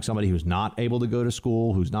by having somebody who's not able to go to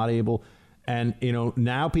school, who's not able? And,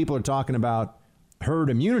 now people are talking about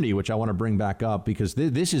herd immunity, which I want to bring back up because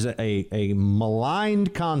this is a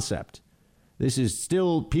maligned concept. This is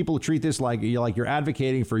still, people treat this like you're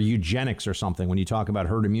advocating for eugenics or something when you talk about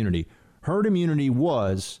herd immunity. Herd immunity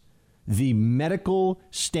was the medical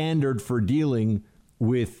standard for dealing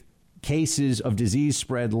with cases of disease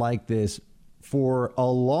spread like this for a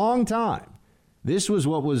long time. This was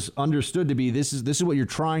what was understood to be, this is what you're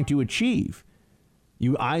trying to achieve.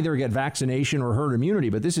 You either get vaccination or herd immunity,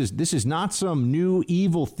 but this is not some new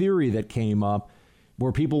evil theory that came up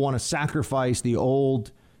where people want to sacrifice the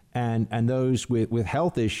old and those with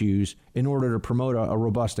health issues in order to promote a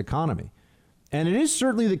robust economy. And it is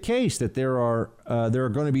certainly the case that there are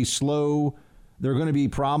going to be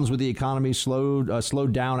problems with the economy,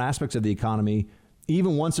 slowed down aspects of the economy,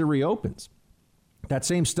 even once it reopens. That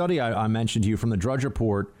same study I mentioned to you from the Drudge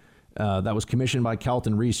Report that was commissioned by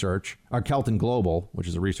Kelton Global, which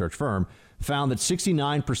is a research firm, found that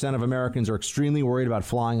 69% of Americans are extremely worried about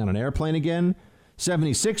flying on an airplane again,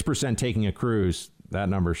 76% taking a cruise. That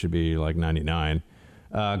number should be like 99.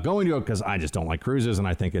 Going to it because I just don't like cruises, and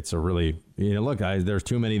I think it's a really, there's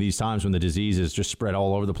too many of these times when the disease is just spread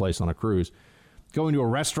all over the place on a cruise. Going to a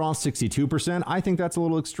restaurant, 62%. I think that's a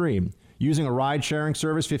little extreme. Using a ride-sharing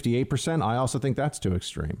service, 58%. I also think that's too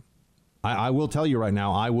extreme. I will tell you right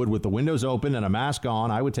now, I would, with the windows open and a mask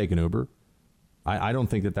on, I would take an Uber. I don't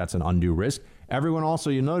think that that's an undue risk. Everyone also,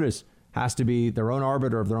 you notice, has to be their own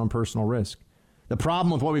arbiter of their own personal risk. The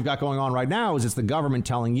problem with what we've got going on right now is it's the government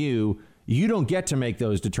telling you, you don't get to make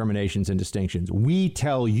those determinations and distinctions. We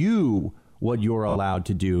tell you what you're allowed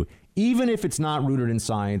to do, even if it's not rooted in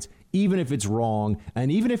science, even if it's wrong,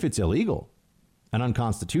 and even if it's illegal and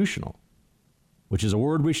unconstitutional, which is a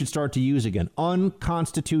word we should start to use again,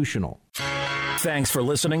 unconstitutional. Thanks for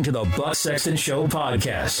listening to the Buck Sexton Show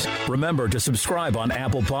podcast. Remember to subscribe on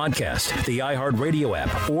Apple Podcasts, the iHeartRadio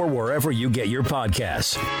app, or wherever you get your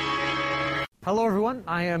podcasts. Hello, everyone.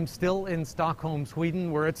 I am still in Stockholm,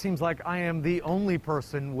 Sweden, where it seems like I am the only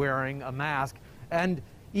person wearing a mask. And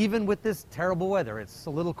even with this terrible weather, it's a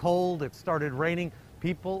little cold, it started raining,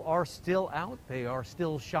 people are still out, they are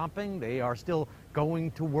still shopping, they are still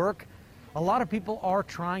going to work. A lot of people are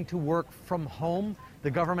trying to work from home.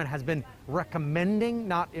 The government has been recommending,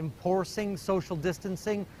 not enforcing social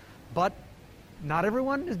distancing, but not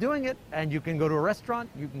everyone is doing it. And you can go to a restaurant,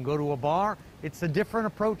 you can go to a bar. It's a different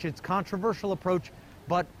approach, it's a controversial approach,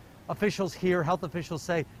 but officials here, health officials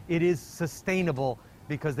say it is sustainable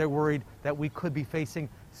because they're worried that we could be facing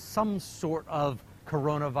some sort of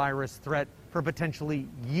coronavirus threat for potentially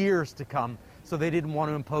years to come. So they didn't want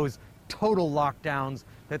to impose total lockdowns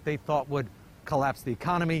that they thought would collapse the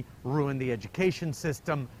economy, ruin the education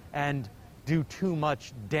system, and do too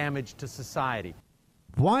much damage to society.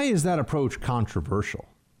 Why is that approach controversial?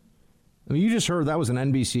 I mean, you just heard that was an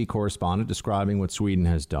NBC correspondent describing what Sweden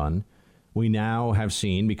has done. We now have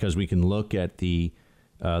seen, because we can look at the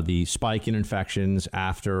spike in infections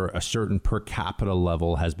after a certain per capita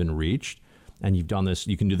level has been reached. And you've done this,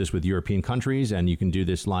 you can do this with European countries, and you can do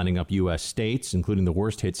this lining up U.S. states, including the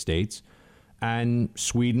worst hit states. And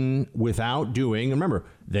Sweden, without doing, remember,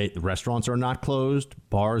 the restaurants are not closed,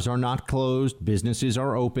 bars are not closed, businesses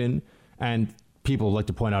are open, and people like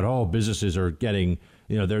to point out, oh, businesses are getting,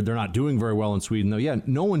 they're not doing very well in Sweden. Though, yeah,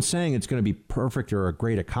 no one's saying it's going to be perfect or a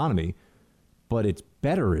great economy, but it's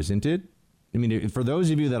better, isn't it? I mean, for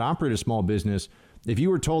those of you that operate a small business, if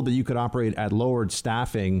you were told that you could operate at lowered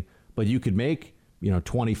staffing, but you could make,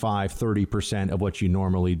 25, 30% of what you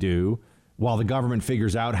normally do, while the government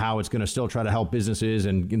figures out how it's going to still try to help businesses,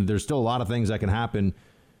 and there's still a lot of things that can happen,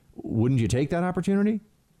 wouldn't you take that opportunity?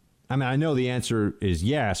 I mean, I know the answer is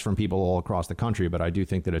yes from people all across the country, but I do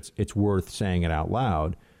think that it's worth saying it out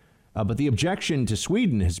loud. But the objection to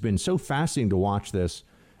Sweden has been so fascinating to watch this,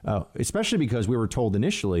 especially because we were told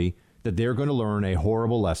initially that they're going to learn a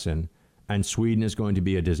horrible lesson and Sweden is going to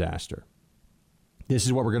be a disaster. This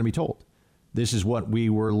is what we're going to be told. This is what we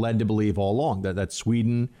were led to believe all along, that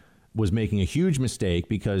Sweden was making a huge mistake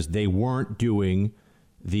because they weren't doing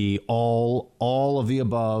the all of the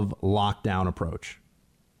above lockdown approach.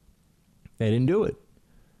 They didn't do it.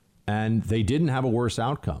 And they didn't have a worse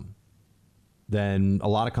outcome than a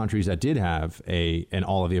lot of countries that did have an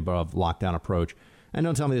all of the above lockdown approach. And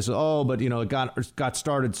don't tell me this, but it got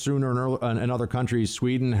started sooner in other countries.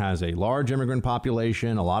 Sweden has a large immigrant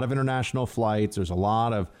population, a lot of international flights. There's a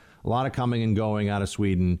lot of coming and going out of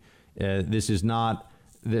Sweden. There's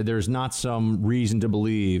not some reason to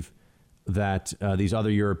believe that these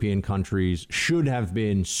other European countries should have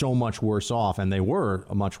been so much worse off, and they were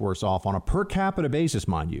much worse off on a per capita basis,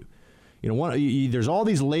 mind you. There's all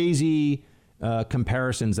these lazy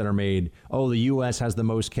comparisons that are made. Oh, the U.S. has the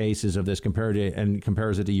most cases of this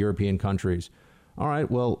compares it to European countries. All right,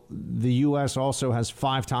 well, the U.S. also has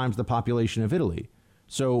 5 times the population of Italy.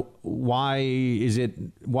 So why is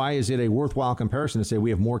it a worthwhile comparison to say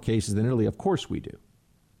we have more cases than Italy? Of course we do.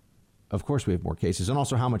 Of course we have more cases. And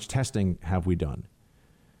also, how much testing have we done?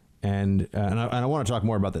 And I want to talk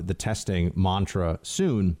more about the testing mantra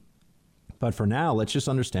soon. But for now, let's just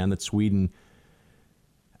understand that Sweden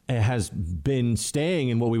has been staying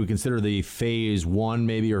in what we would consider the phase 1,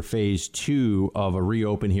 maybe, or phase 2 of a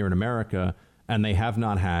reopen here in America. And they have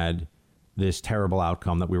not had this terrible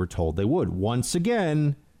outcome that we were told they would. Once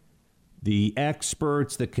again, The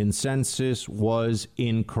experts, the consensus was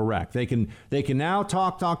incorrect. They can now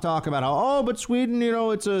talk about how, but Sweden,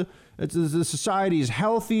 the society is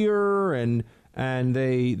healthier and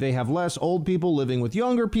they have less old people living with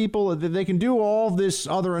younger people. They can do all this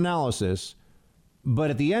other analysis.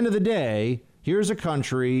 But at the end of the day, here's a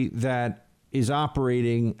country that is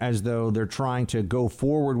operating as though they're trying to go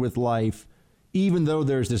forward with life, even though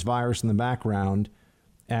there's this virus in the background.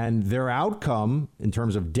 And their outcome in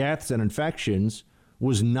terms of deaths and infections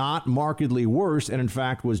was not markedly worse, and in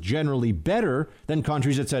fact was generally better than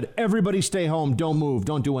countries that said, everybody stay home, don't move,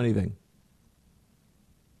 don't do anything.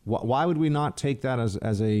 Why would we not take that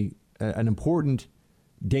as an important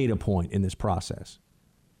data point in this process?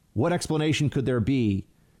 What explanation could there be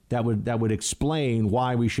that would explain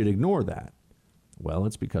why we should ignore that? Well,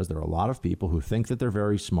 it's because there are a lot of people who think that they're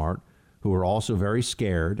very smart, who are also very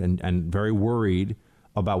scared and very worried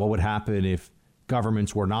about what would happen if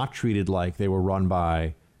governments were not treated like they were run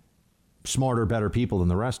by smarter, better people than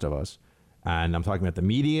the rest of us. And I'm talking about the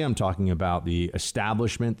media. I'm talking about the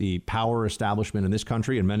establishment, the power establishment in this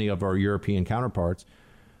country and many of our European counterparts.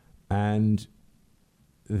 And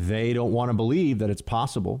they don't want to believe that it's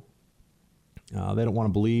possible. They don't want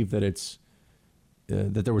to believe that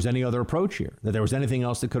that there was any other approach here, that there was anything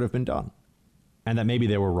else that could have been done, and that maybe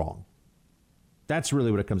they were wrong. That's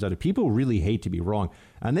really what it comes down to. People really hate to be wrong.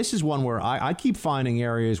 And this is one where I keep finding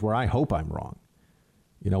areas where I hope I'm wrong.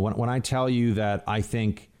 When I tell you that I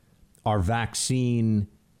think our vaccine,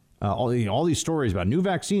 all these stories about new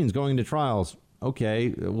vaccines going into trials,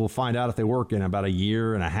 okay, we'll find out if they work in about a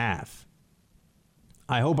year and a half.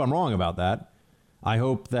 I hope I'm wrong about that. I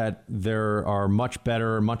hope that there are much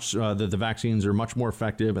better, that the vaccines are much more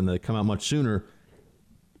effective and they come out much sooner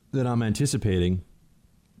than I'm anticipating.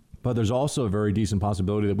 But there's also a very decent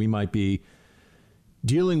possibility that we might be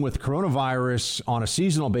dealing with coronavirus on a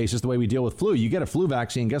seasonal basis the way we deal with flu. You get a flu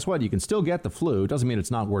vaccine, guess what? You can still get the flu. It doesn't mean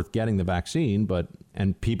it's not worth getting the vaccine,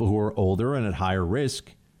 and people who are older and at higher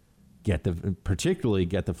risk particularly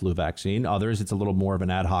get the flu vaccine. Others, it's a little more of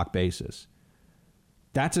an ad hoc basis.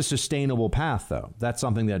 That's a sustainable path, though. That's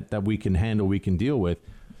something that we can handle, we can deal with.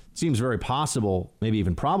 It seems very possible, maybe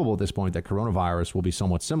even probable at this point, that coronavirus will be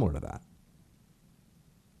somewhat similar to that.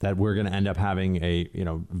 That we're going to end up having a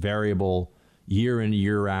variable year in,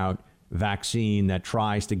 year out vaccine that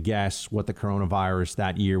tries to guess what the coronavirus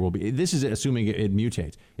that year will be. This is assuming it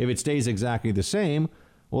mutates. If it stays exactly the same,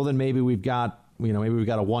 well, then maybe we've got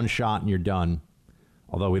a one shot and you're done.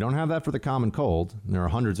 Although we don't have that for the common cold. And there are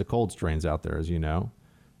hundreds of cold strains out there, as you know.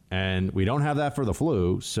 And we don't have that for the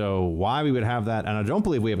flu. So why we would have that? And I don't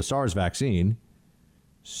believe we have a SARS vaccine.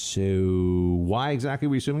 So why exactly are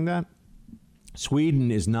we assuming that?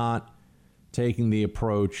 Sweden is not taking the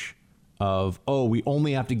approach of, we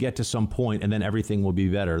only have to get to some point and then everything will be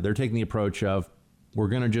better. They're taking the approach of, we're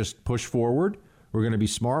going to just push forward. We're going to be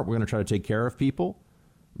smart. We're going to try to take care of people.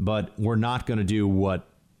 But we're not going to do what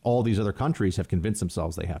all these other countries have convinced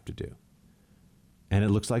themselves they have to do. And it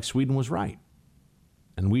looks like Sweden was right.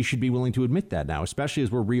 And we should be willing to admit that now, especially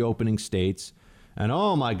as we're reopening states. And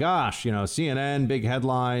oh my gosh, CNN, big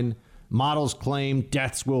headline, models claim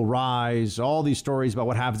deaths will rise. All these stories about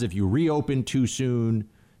what happens if you reopen too soon.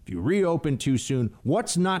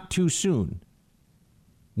 What's not too soon?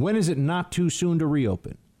 When is it not too soon to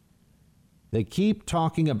reopen? They keep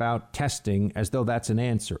talking about testing as though that's an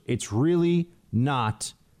answer. It's really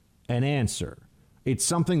not an answer. It's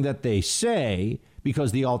something that they say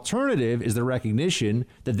because the alternative is the recognition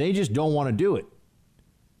that they just don't want to do it.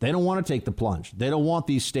 They don't want to take the plunge. They don't want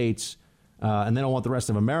these states and they don't want the rest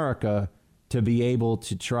of America to be able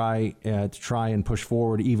to try and push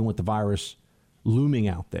forward even with the virus looming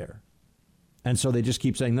out there. And so they just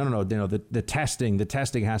keep saying, no, the testing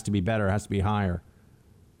has to be better, has to be higher.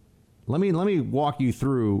 Let me walk you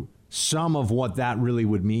through some of what that really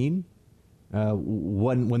would mean.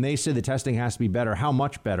 When they say the testing has to be better, how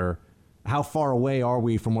much better? How far away are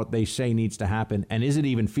we from what they say needs to happen? And is it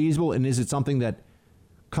even feasible? And is it something that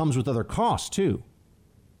comes with other costs, too?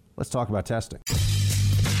 Let's talk about testing.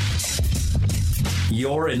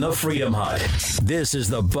 You're in the Freedom Hut. This is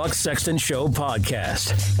the Buck Sexton Show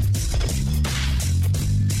podcast.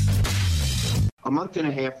 A month and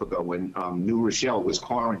a half ago when New Rochelle was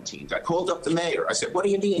quarantined, I called up the mayor. I said, what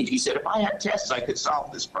do you need? He said, if I had tests, I could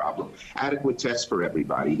solve this problem. Adequate tests for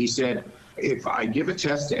everybody. He said, if I give a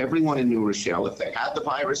test to everyone in New Rochelle, if they had the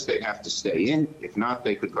virus, they'd have to stay in. If not,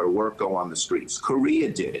 they could go to work, go on the streets. Korea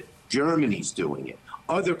did it. Germany's doing it.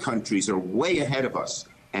 Other countries are way ahead of us.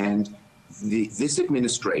 And this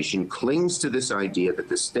administration clings to this idea that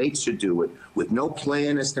the states should do it with no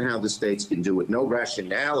plan as to how the states can do it, no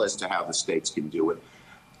rationale as to how the states can do it.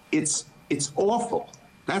 It's It's awful.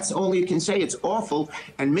 That's all you can say. It's awful.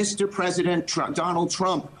 And Mr. President Donald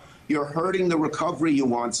Trump, you're hurting the recovery you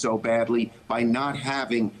want so badly by not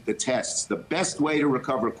having the tests. The best way to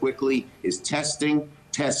recover quickly is testing,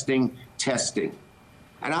 testing, testing.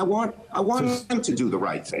 And I want him to do the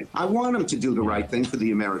right thing. I want him to do the right thing for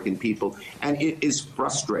the American people. And it is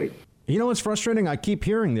frustrating. You know what's frustrating? I keep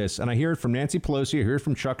hearing this, and I hear it from Nancy Pelosi, I hear it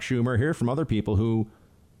from Chuck Schumer, I hear it from other people who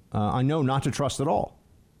I know not to trust at all.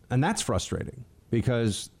 And that's frustrating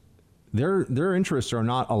because their interests are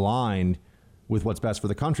not aligned with what's best for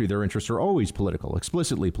the country. Their interests are always political,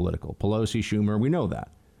 explicitly political. Pelosi, Schumer, we know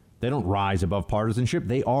that. They don't rise above partisanship.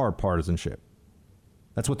 They are partisanship.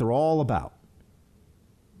 That's what they're all about.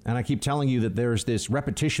 And I keep telling you that there's this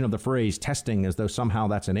repetition of the phrase testing as though somehow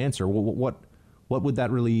that's an answer. Well, what would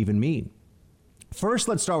that really even mean? First,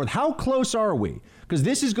 let's start with how close are we? Because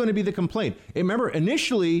this is going to be the complaint. Remember,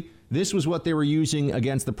 initially, this was what they were using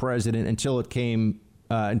against the president until it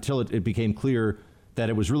became clear that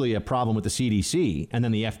it was really a problem with the CDC and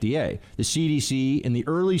then the FDA. The CDC, in the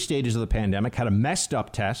early stages of the pandemic, had a messed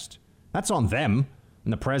up test. That's on them.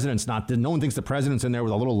 And the president's not. No one thinks the president's in there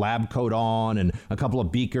with a little lab coat on and a couple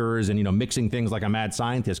of beakers and, mixing things like a mad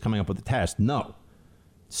scientist coming up with the test. No.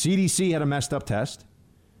 CDC had a messed up test.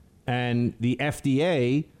 And the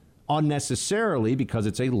FDA, unnecessarily, because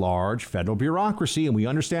it's a large federal bureaucracy, and we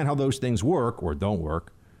understand how those things work or don't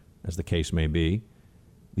work, as the case may be,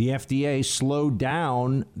 the FDA slowed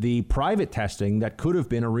down the private testing that could have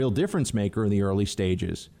been a real difference maker in the early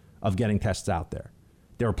stages of getting tests out there.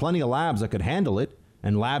 There were plenty of labs that could handle it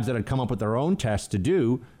and labs that had come up with their own tests to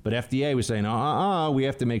do, but FDA was saying, we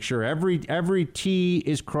have to make sure every T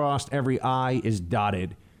is crossed, every I is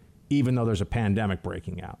dotted, even though there's a pandemic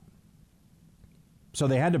breaking out. So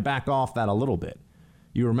they had to back off that a little bit.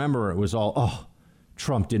 You remember it was all,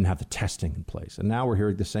 Trump didn't have the testing in place. And now we're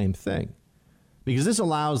hearing the same thing. Because this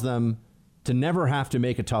allows them to never have to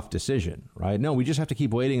make a tough decision, right? No, we just have to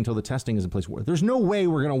keep waiting until the testing is in place. There's no way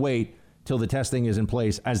we're going to wait till the testing is in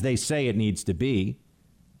place as they say it needs to be.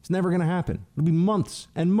 It's never going to happen. It'll be months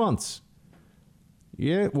and months.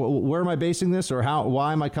 Yeah, well, where am I basing this, or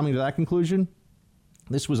why am I coming to that conclusion?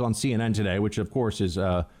 This was on CNN today, which of course is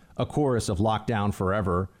a chorus of lockdown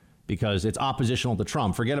forever because it's oppositional to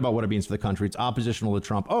Trump. Forget about what it means for the country. It's oppositional to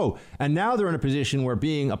Trump. Oh, and now they're in a position where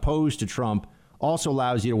being opposed to Trump also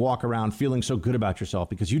allows you to walk around feeling so good about yourself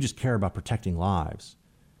because you just care about protecting lives.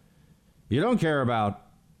 You don't care about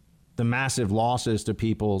the massive losses to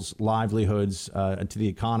people's livelihoods, to the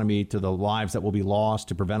economy, to the lives that will be lost,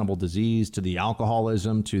 to preventable disease, to the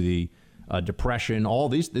alcoholism, to the depression. All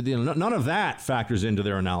these, none of that factors into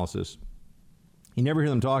their analysis. You never hear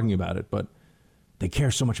them talking about it, but they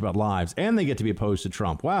care so much about lives, and they get to be opposed to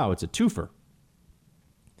Trump. Wow, it's a twofer.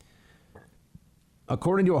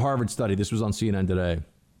 According to a Harvard study, this was on CNN today,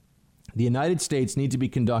 the United States needs to be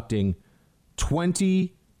conducting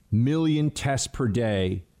 20 million tests per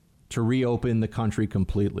day to reopen the country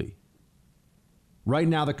completely. Right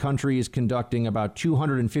now, the country is conducting about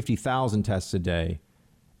 250,000 tests a day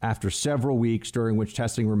after several weeks during which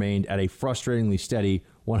testing remained at a frustratingly steady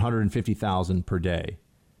 150,000 per day.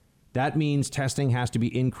 That means testing has to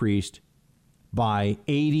be increased by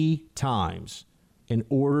 80 times in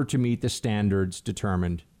order to meet the standards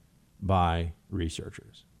determined by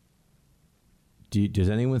researchers. Does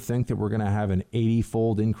anyone think that we're going to have an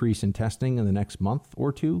 80-fold increase in testing in the next month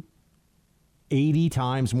or two? 80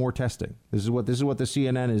 times more testing. This is what the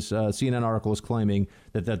CNN article is claiming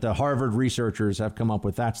that the Harvard researchers have come up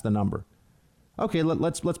with. That's the number. Okay,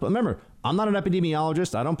 let's remember, I'm not an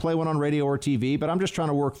epidemiologist. I don't play one on radio or TV, but I'm just trying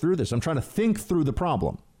to work through this. I'm trying to think through the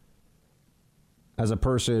problem as a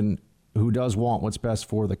person who does want what's best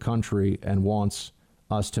for the country and wants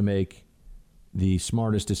us to make the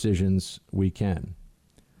smartest decisions we can.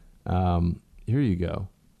 Here you go.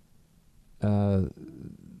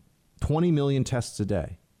 20 million tests a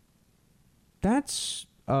day. That's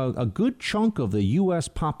a good chunk of the U.S.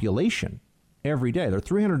 population every day. There are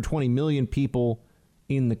 320 million people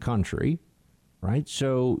in the country, right?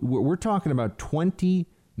 So we're talking about 20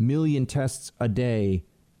 million tests a day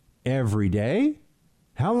every day.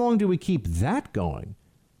 How long do we keep that going?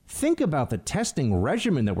 Think about the testing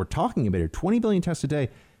regimen that we're talking about here. 20 million tests a day.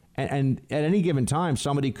 And at any given time,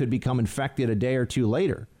 somebody could become infected a day or two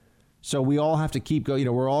later. So we all have to keep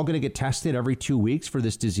going. We're all going to get tested every 2 weeks for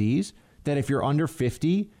this disease that if you're under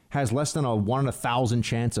 50 has less than a 1 in 1,000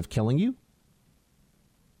 chance of killing you.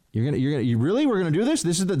 We're going to do this?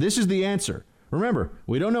 This is the answer. Remember,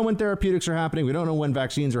 we don't know when therapeutics are happening. We don't know when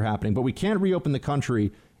vaccines are happening, but we can't reopen the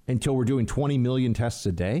country until we're doing 20 million tests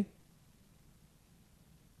a day.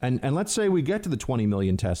 And let's say we get to the 20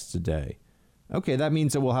 million tests a day. Okay, that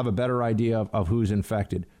means that we'll have a better idea of who's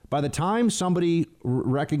infected. By the time somebody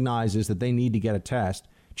recognizes that they need to get a test,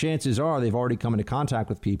 chances are they've already come into contact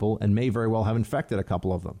with people and may very well have infected a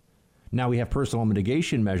couple of them. Now we have personal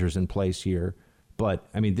mitigation measures in place here, but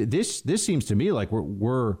I mean, this seems to me like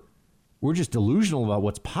we're just delusional about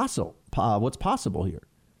what's possible here.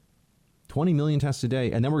 20 million tests a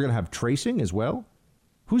day, and then we're going to have tracing as well.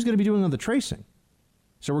 Who's going to be doing all the tracing?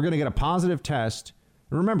 So we're going to get a positive test.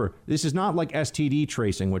 And remember, this is not like STD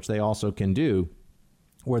tracing, which they also can do,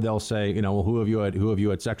 where they'll say, well, who have you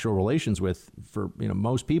had sexual relations with? For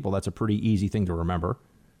most people, that's a pretty easy thing to remember.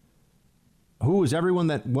 Who was everyone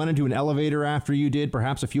that went into an elevator after you did,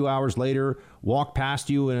 perhaps a few hours later, walked past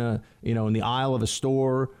you in the aisle of a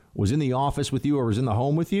store, was in the office with you, or was in the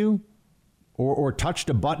home with you, or touched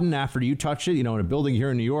a button after you touched it? In a building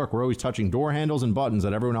here in New York, we're always touching door handles and buttons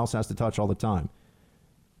that everyone else has to touch all the time.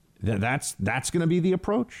 That's going to be the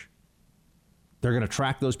approach. They're going to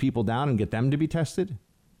track those people down and get them to be tested.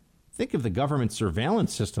 Think of the government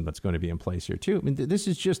surveillance system that's going to be in place here, too. I mean,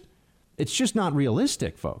 it's just not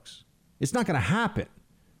realistic, folks. It's not going to happen.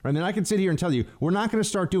 I mean, I can sit here and tell you, we're not going to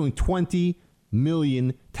start doing 20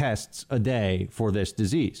 million tests a day for this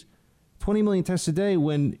disease. 20 million tests a day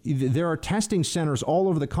when there are testing centers all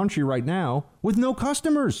over the country right now with no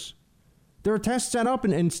customers. There are tests set up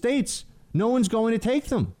in states. No one's going to take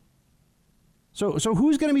them. So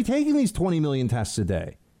who's going to be taking these 20 million tests a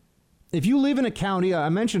day? If you live in a county,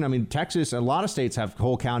 Texas, a lot of states have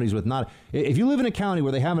whole counties with not. If you live in a county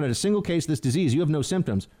where they haven't had a single case of this disease, you have no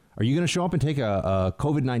symptoms, are you going to show up and take a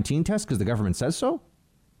COVID-19 test because the government says so?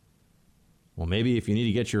 Well, maybe if you need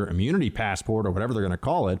to get your immunity passport or whatever they're going to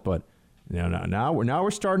call it, but now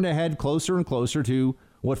we're starting to head closer and closer to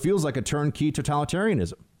what feels like a turnkey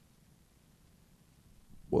totalitarianism.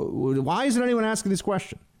 Why isn't anyone asking this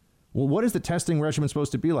question? Well, what is the testing regimen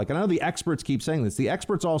supposed to be like? And I know the experts keep saying this. The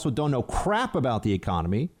experts also don't know crap about the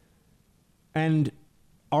economy and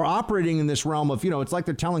are operating in this realm of, it's like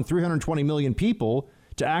they're telling 320 million people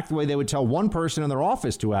to act the way they would tell one person in their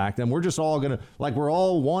office to act. And we're just all going to, like we're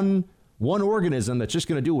all one organism that's just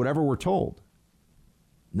going to do whatever we're told.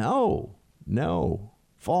 No,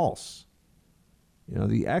 false.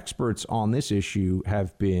 The experts on this issue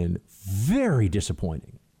have been very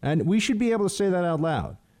disappointing. And we should be able to say that out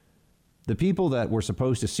loud. The people that were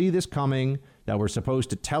supposed to see this coming, that were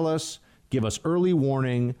supposed to tell us, give us early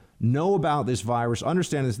warning, know about this virus,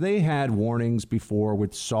 understand this. They had warnings before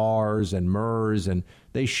with SARS and MERS, and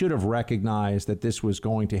they should have recognized that this was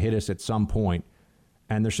going to hit us at some point.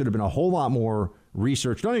 And there should have been a whole lot more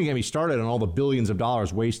research. Don't even get me started on all the billions of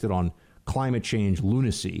dollars wasted on climate change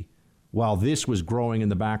lunacy, while this was growing in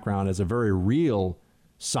the background as a very real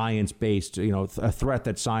science-based, a threat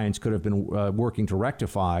that science could have been working to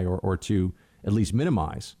rectify or to at least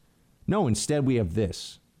minimize. No, instead we have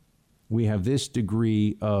this. We have this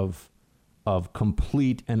degree of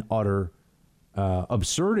complete and utter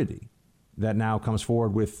absurdity that now comes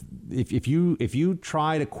forward with, if you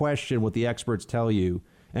try to question what the experts tell you,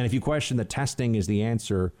 and if you question that testing is the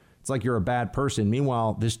answer, it's like you're a bad person.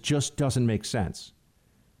 Meanwhile, this just doesn't make sense.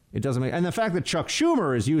 It doesn't make, and the fact that Chuck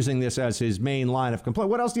Schumer is using this as his main line of complaint,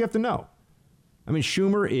 what else do you have to know? I mean,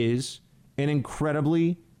 Schumer is an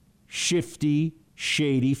incredibly shifty,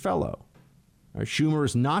 shady fellow. Schumer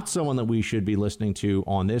is not someone that we should be listening to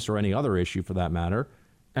on this or any other issue for that matter.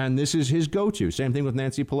 And this is his go-to. Same thing with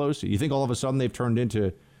Nancy Pelosi. You think all of a sudden they've turned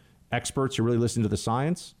into experts who really listen to the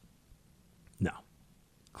science? No,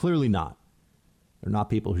 clearly not. They're not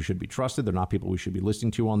people who should be trusted. They're not people we should be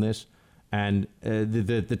listening to on this. And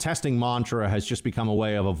the testing mantra has just become a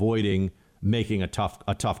way of avoiding making a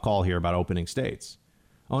tough call here about opening states.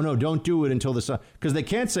 Oh, no, don't do it until because they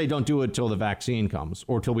can't say don't do it until the vaccine comes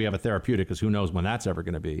or till we have a therapeutic, because who knows when that's ever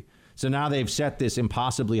going to be. So now they've set this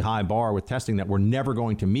impossibly high bar with testing that we're never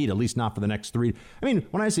going to meet, at least not for the next 3. I mean,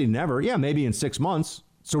 when I say never, yeah, maybe in 6 months.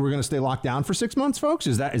 So we're going to stay locked down for 6 months, folks?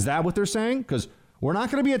 Is that what they're saying? Because we're not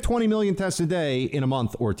going to be at 20 million tests a day in a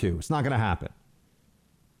month or two. It's not going to happen.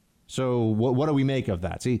 So what do we make of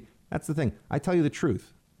that? See, that's the thing. I tell you the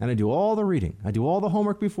truth. And I do all the reading. I do all the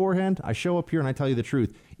homework beforehand. I show up here and I tell you the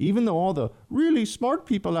truth, even though all the really smart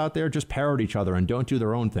people out there just parrot each other and don't do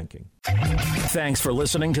their own thinking. Thanks for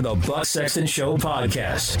listening to the Buck Sexton Show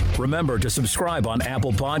podcast. Remember to subscribe on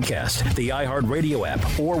Apple Podcast, the iHeartRadio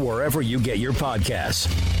app, or wherever you get your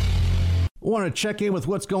podcasts. I want to check in with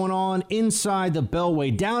what's going on inside the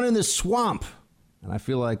Beltway, down in the swamp. And I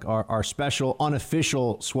feel like our special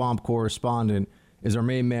unofficial swamp correspondent is our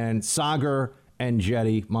main man, Sagar and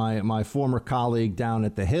Jetty, my former colleague down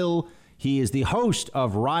at the Hill. He is the host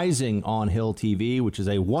of Rising on Hill TV, which is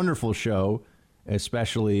a wonderful show,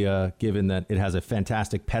 especially given that it has a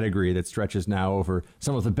fantastic pedigree that stretches now over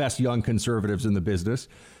some of the best young conservatives in the business.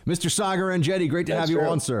 Mr. Sagar Enjeti, great to have you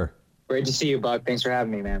on, sir. Great to see you, Buck. Thanks for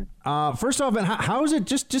having me, man. First off, man, how is it?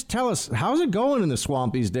 Just tell us, how's it going in the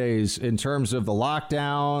swamp these days in terms of the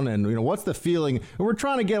lockdown, and what's the feeling? We're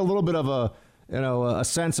trying to get a little bit of a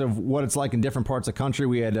sense of what it's like in different parts of the country.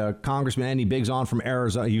 We had Congressman Andy Biggs on from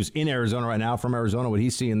Arizona. He's in Arizona right now, from Arizona. What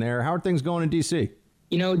he's seeing there. How are things going in D.C.?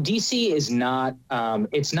 D.C. is not.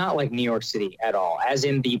 It's not like New York City at all. As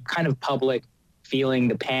in the kind of public feeling,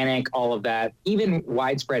 the panic, all of that. Even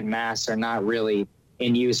widespread masks are not really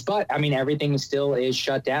in use. But everything still is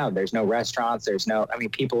shut down. There's no restaurants.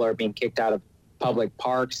 People are being kicked out of public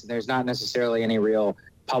parks. There's not necessarily any real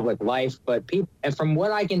public life, but and from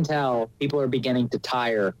what I can tell, people are beginning to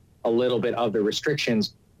tire a little bit of the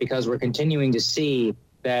restrictions because we're continuing to see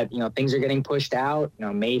that, things are getting pushed out,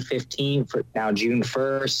 May 15th, now June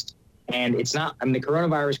 1st. And it's not, the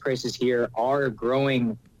coronavirus crisis here are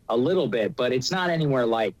growing a little bit, but it's not anywhere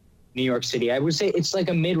like New York City. I would say it's like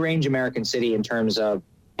a mid-range American city in terms of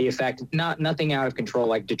the effect, nothing out of control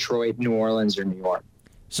like Detroit, New Orleans, or New York.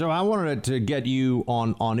 So I wanted to get you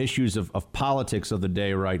on issues of politics of the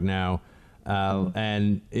day right now.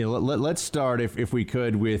 And let's start, if we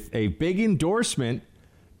could, with a big endorsement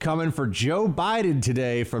coming for Joe Biden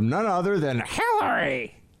today from none other than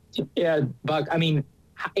Hillary. Yeah, Buck,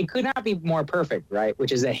 it could not be more perfect, right?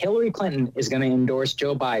 Which is that Hillary Clinton is going to endorse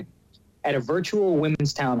Joe Biden at a virtual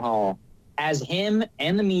women's town hall as him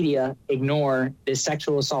and the media ignore this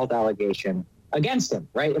sexual assault allegation against him,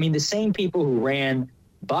 right? The same people who ran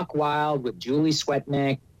Buck Wild with Julie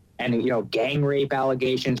Swetnick and, gang rape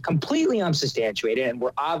allegations, completely unsubstantiated and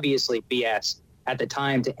were obviously BS at the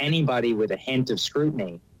time to anybody with a hint of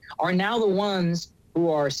scrutiny, are now the ones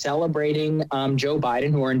who are celebrating Joe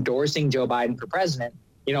Biden, who are endorsing Joe Biden for president.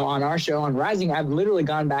 On our show on Rising, I've literally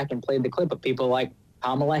gone back and played the clip of people like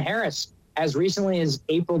Kamala Harris. As recently as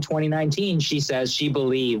April 2019, she says she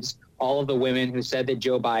believes all of the women who said that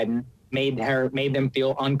Joe Biden made them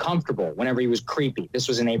feel uncomfortable whenever he was creepy. This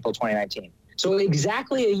was in April 2019. So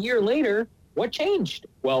exactly a year later, what changed?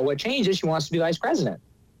 Well, what changed is she wants to be vice president.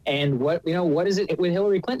 And what is it with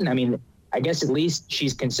Hillary Clinton? I guess at least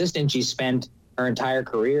she's consistent. She spent her entire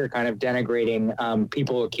career kind of denigrating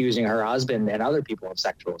people accusing her husband and other people of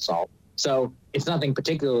sexual assault. So it's nothing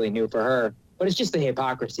particularly new for her, but it's just the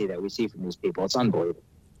hypocrisy that we see from these people. It's unbelievable.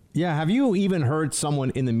 Yeah. Have you even heard someone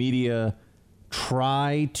in the media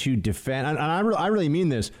try to defend, and I really mean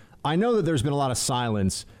this, I know that there's been a lot of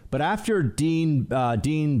silence, but after Dean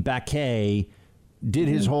Baquet did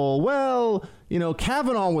his whole,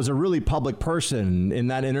 Kavanaugh was a really public person in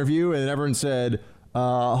that interview, and everyone said,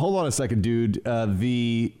 hold on a second, dude,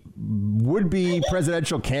 the would-be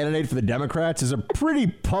presidential candidate for the Democrats is a pretty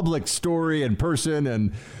public story and person,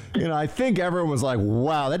 and I think everyone was like,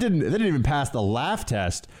 wow, that didn't even pass the laugh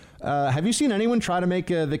test. Have you seen anyone try to make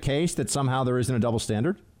the case that somehow there isn't a double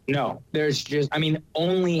standard? No, there's just,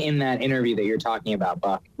 only in that interview that you're talking about,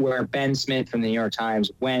 Buck, where Ben Smith from the New York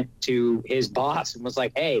Times went to his boss and was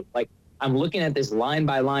like, hey, I'm looking at this line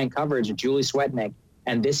by line coverage of Julie Swetnick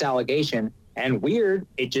and this allegation, and weird,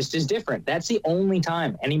 it just is different. That's the only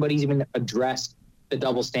time anybody's even addressed the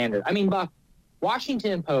double standard. Buck,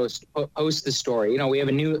 Washington Post posts the story. We have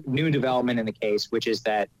a new development in the case, which is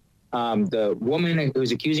that the woman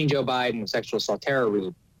who's accusing Joe Biden of sexual assault, Tara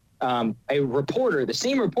Reid, a reporter, the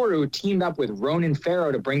same reporter who teamed up with Ronan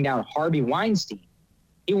Farrow to bring down Harvey Weinstein,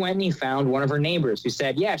 he went and he found one of her neighbors who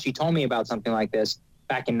said, yeah, she told me about something like this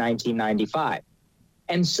back in 1995.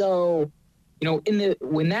 And so,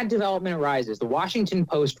 when that development arises, the Washington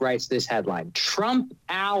Post writes this headline: Trump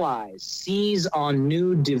allies seize on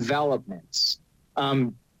new developments,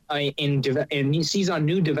 seize on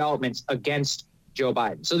new developments against Joe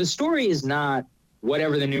Biden. So the story is not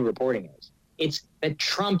whatever the new reporting is. It's that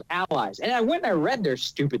Trump allies. And I went and I read their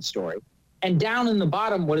stupid story. And down in the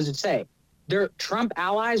bottom, what does it say? Their Trump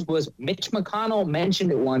allies was Mitch McConnell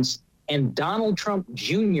mentioned it once, and Donald Trump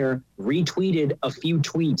Jr. retweeted a few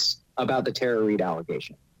tweets about the Tara Reid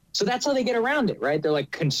allegation. So that's how they get around it, right? They're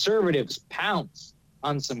like, conservatives pounce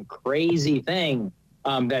on some crazy thing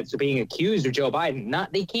that's being accused of Joe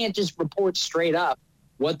Biden. They can't just report straight up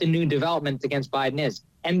what the new development against Biden is.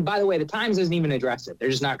 And by the way, the Times doesn't even address it. They're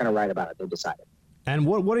just not going to write about it. They decided. And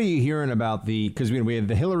what are you hearing about because we have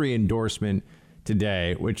the Hillary endorsement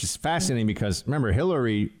today, which is fascinating because, remember,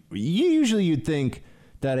 Hillary, usually you'd think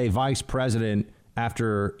that a vice president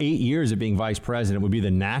after 8 years of being vice president would be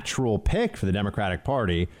the natural pick for the Democratic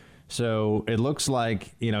Party. So it looks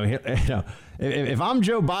like, if I'm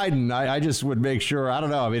Joe Biden, I just would make sure, I don't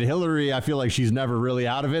know. I mean, Hillary, I feel like she's never really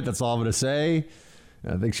out of it. That's all I'm going to say.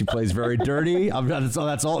 I think she plays very dirty.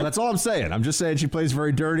 That's all I'm saying. I'm just saying she plays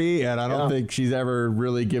very dirty, and I don't think she's ever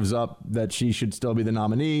really gives up that she should still be the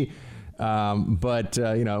nominee. But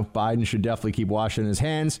Biden should definitely keep washing his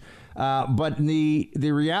hands. But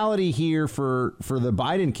the reality here for the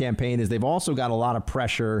Biden campaign is they've also got a lot of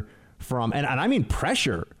pressure from, and I mean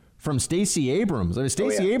pressure from Stacey Abrams. I mean,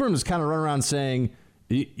 Stacey Abrams kind of run around saying,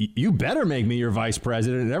 you better make me your vice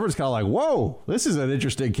president. And everyone's kind of like, whoa, this is an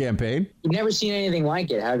interesting campaign. You've never seen anything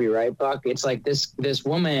like it, have you, right, Buck? It's like this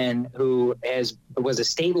woman who was a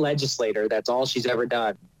state legislator. That's all she's ever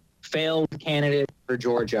done. Failed candidate for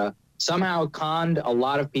Georgia. Somehow conned a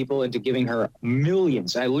lot of people into giving her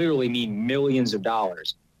millions. I literally mean millions of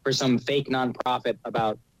dollars for some fake nonprofit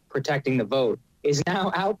about protecting the vote. Is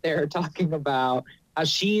now out there talking about how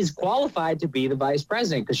she's qualified to be the vice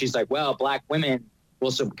president because she's like, well, black women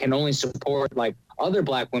can only support like other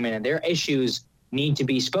black women and their issues need to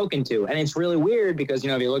be spoken to. And it's really weird because,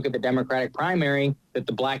 if you look at the Democratic primary, that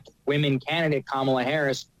the black women candidate, Kamala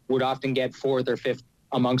Harris, would often get fourth or fifth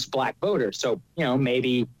amongst black voters. So,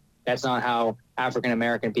 maybe that's not how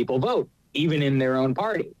African-American people vote, even in their own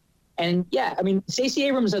party. And yeah, I mean, Stacey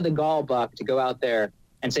Abrams had the gall, Buck, to go out there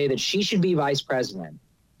and say that she should be vice president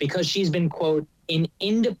because she's been, quote, an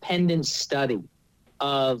independent study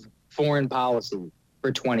of foreign policy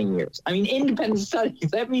for 20 years. I mean, independent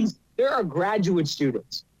studies, that means there are graduate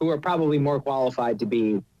students who are probably more qualified to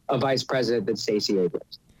be a vice president than Stacey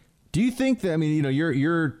Abrams. Do you think that, I mean,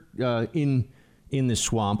 you're in the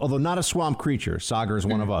swamp, although not a swamp creature. Sagar is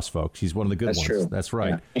one of us, folks. He's one of the good ones. True. That's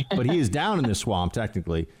right. Yeah. But he is down in the swamp,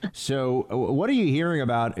 technically. So what are you hearing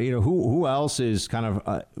about, who else is kind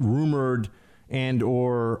of rumored and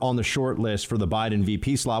or on the short list for the Biden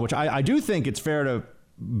VP slot, which I do think it's fair to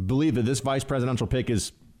believe that this vice presidential pick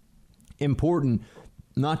is important,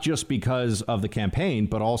 not just because of the campaign,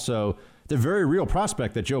 but also the very real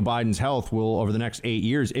prospect that Joe Biden's health will, over the next 8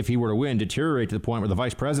 years, if he were to win, deteriorate to the point where the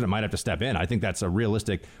vice president might have to step in. I think that's a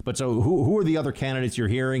realistic. But so who are the other candidates you're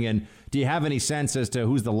hearing? And do you have any sense as to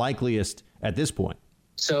who's the likeliest at this point?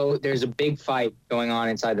 So there's a big fight going on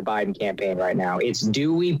inside the Biden campaign right now. It's,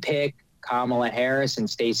 do we pick Kamala Harris and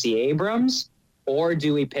Stacey Abrams, or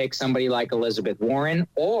do we pick somebody like Elizabeth Warren,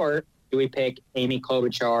 or do we pick Amy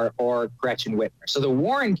Klobuchar or Gretchen Whitmer? So the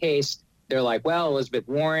Warren case, they're like, well, Elizabeth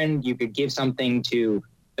Warren, you could give something to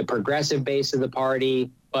the progressive base of the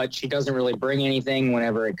party, but she doesn't really bring anything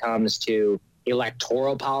whenever it comes to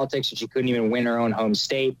electoral politics, and she couldn't even win her own home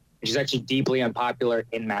state. She's actually deeply unpopular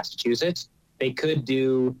in Massachusetts. They could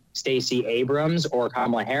do Stacey Abrams or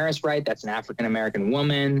Kamala Harris, right? That's an African-American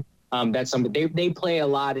woman. That's somebody they play a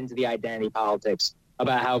lot into the identity politics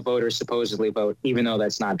about how voters supposedly vote, even though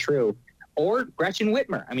that's not true. Or Gretchen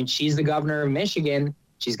Whitmer. I mean, she's the governor of Michigan.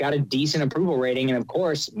 She's got a decent approval rating. And of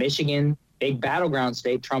course, Michigan, big battleground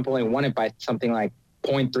state, Trump only won it by something like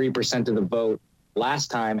 0.3% of the vote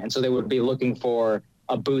last time. And so they would be looking for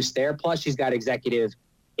a boost there. Plus, she's got executive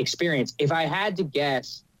experience. If I had to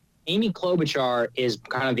guess, Amy Klobuchar is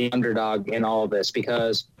kind of the underdog in all of this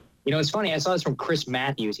because, it's funny. I saw this from Chris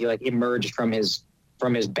Matthews. He emerged from his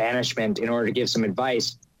banishment in order to give some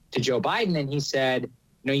advice to Joe Biden. And he said,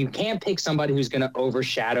 you can't pick somebody who's going to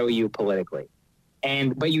overshadow you politically.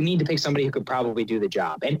 But you need to pick somebody who could probably do the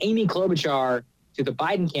job. And Amy Klobuchar, to the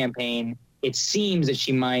Biden campaign, it seems that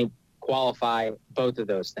she might qualify both of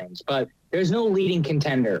those things. But there's no leading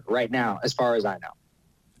contender right now, as far as I know.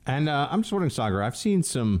 And I'm just wondering, Sagar, I've seen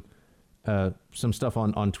some stuff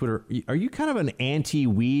on Twitter. Are you kind of an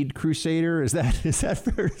anti-weed crusader? Is that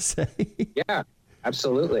fair to say? Yeah,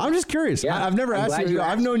 absolutely. I'm just curious. Yeah, I've never asked you.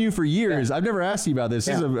 I've known you for years. Yeah. I've never asked you about this.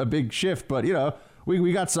 This is a big shift, but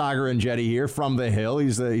we got Sagar and Jetty here from The Hill.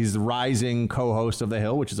 He's the rising co-host of The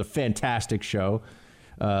Hill, which is a fantastic show,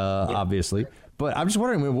 obviously. But I'm just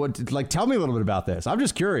wondering, tell me a little bit about this. I'm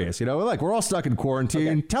just curious. We're all stuck in quarantine.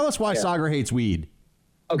 Okay. Tell us why Sagar hates weed.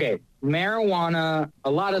 Okay, marijuana, a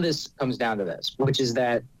lot of this comes down to this, which is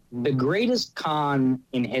that the greatest con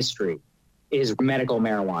in history is medical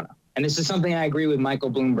marijuana. And this is something I agree with Michael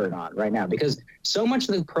Bloomberg on right now, because so much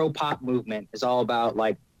of the pro-pop movement is all about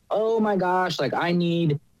oh my gosh, I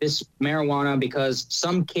need this marijuana because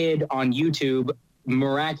some kid on YouTube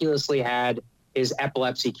miraculously had his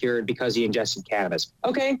epilepsy cured because he ingested cannabis.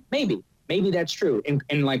 Okay, maybe that's true in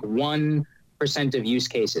 1% of use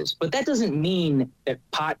cases. But that doesn't mean that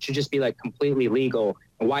pot should just be completely legal,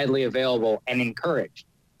 widely available, and encouraged.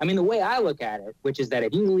 I mean, the way I look at it, which is that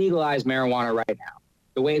if you legalize marijuana right now,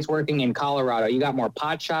 the way it's working in Colorado, you got more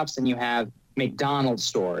pot shops than you have McDonald's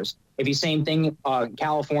stores, if you same thing in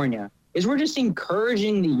California, is we're just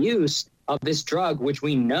encouraging the use of this drug, which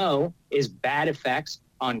we know is bad effects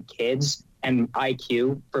on kids and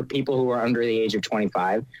IQ for people who are under the age of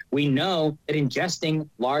 25. We know that ingesting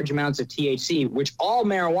large amounts of THC, which all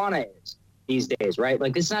marijuana is these days, right?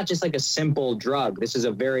 Like, this is not just like a simple drug. This is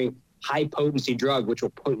a very high potency drug, which will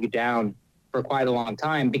put you down for quite a long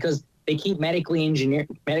time, because they keep medically and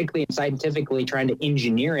scientifically trying to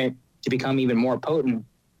engineer it to become even more potent.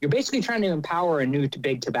 You're basically trying to empower a new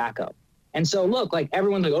big tobacco. And so, look, like,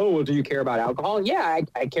 everyone's like, oh, well, do you care about alcohol? Yeah,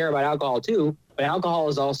 I care about alcohol too. But alcohol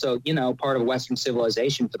is also, part of Western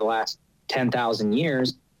civilization for the last 10,000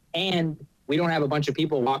 years. And we don't have a bunch of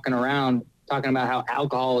people walking around talking about how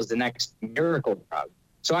alcohol is the next miracle drug.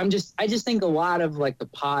 So I just think a lot of, like, the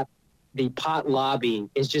pot lobby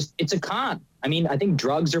is it's a con. I mean, I think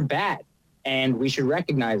drugs are bad, and we should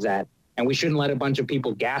recognize that. And we shouldn't let a bunch of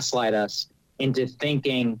people gaslight us into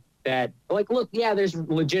thinking that, like, look, yeah, there's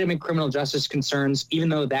legitimate criminal justice concerns, even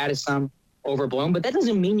though that is some overblown. But that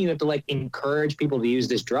doesn't mean you have to, like, encourage people to use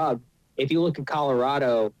this drug. If you look at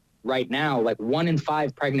Colorado right now, like, 1 in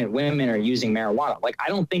 5 pregnant women are using marijuana. Like, I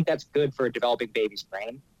don't think that's good for a developing baby's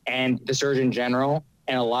brain. And the Surgeon General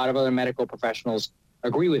and a lot of other medical professionals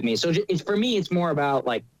agree with me. So for me, it's more about,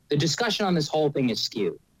 like, the discussion on this whole thing is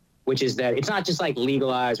skewed, which is that it's not just like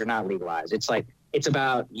legalize or not legalize. It's like, it's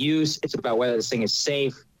about use. It's about whether this thing is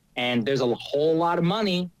safe. And there's a whole lot of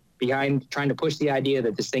money behind trying to push the idea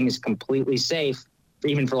that this thing is completely safe,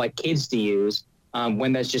 even for, like, kids to use,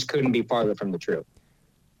 when that's just couldn't be farther from the truth.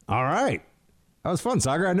 All right. That was fun,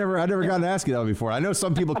 Sagar. I never got to ask you that before. I know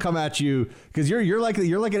some people come at you because you're like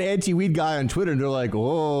an anti-weed guy on Twitter, and they're like,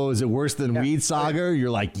 "Oh, is it worse than weed, Sagar?" You're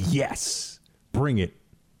like, "Yes, bring it."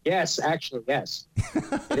 Yes, actually, yes,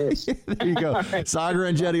 it is. There you go. Right. Sagar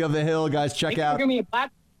and Jetty of the Hill, guys. Check out. Giving me a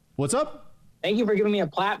platform. What's up? Thank you for giving me a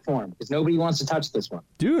platform, because nobody wants to touch this one.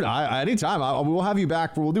 Dude, anytime. We'll have you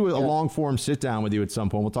back. We'll do a long-form sit-down with you at some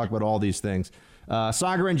point. We'll talk about all these things.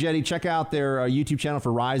 Sagar and Jetty, check out their YouTube channel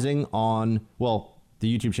for Rising on, well,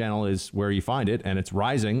 the YouTube channel is where you find it, and it's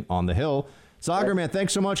Rising on the Hill. Sagar, man,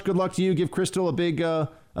 thanks so much. Good luck to you. Give Crystal a big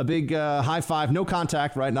high five. No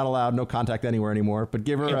contact, right? Not allowed. No contact anywhere anymore. But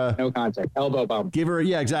give her no contact. Elbow bump. Give her,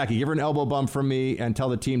 yeah, exactly. Give her an elbow bump from me, and tell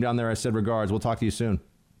the team down there I said regards. We'll talk to you soon.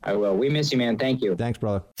 I will. We miss you, man. Thank you. Thanks,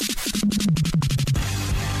 brother.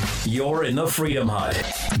 You're in the Freedom Hut.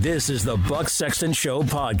 This is the Buck Sexton Show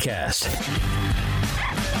podcast.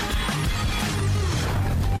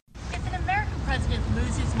 If an American president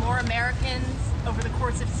loses more Americans over the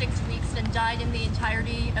course of 6 weeks than died in the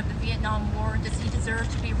entirety of the Vietnam War, does he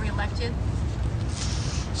deserve to be reelected?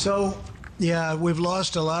 So, yeah, we've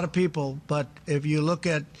lost a lot of people, but if you look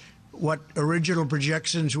at what original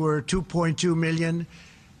projections were, 2.2 million,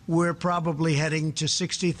 we're probably heading to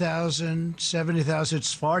 60,000, 70,000.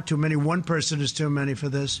 It's far too many. One person is too many for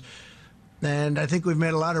this. And I think we've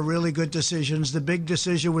made a lot of really good decisions. The big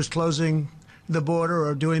decision was closing the border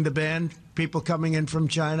or doing the ban. People coming in from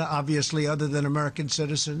China, obviously, other than American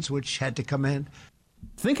citizens, which had to come in.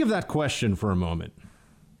 Think of that question for a moment.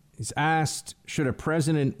 He's asked, should a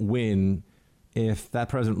president win if that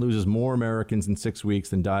president loses more Americans in 6 weeks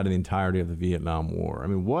than died in the entirety of the Vietnam War? I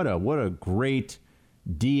mean, what a great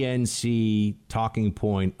DNC talking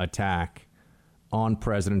point attack on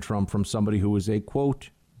President Trump from somebody who was a, quote,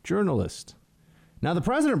 journalist. Now, the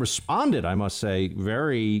president responded, I must say,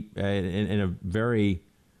 very in a very,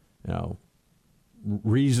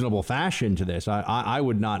 reasonable fashion to this. I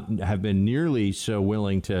would not have been nearly so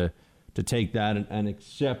willing to take that and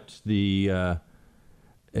accept the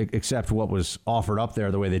accept what was offered up there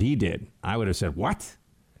the way that he did. I would have said, what?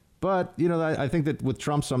 But, I think that with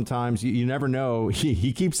Trump sometimes you never know.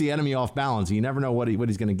 He keeps the enemy off balance. You never know what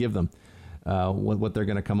he's going to give them, what they're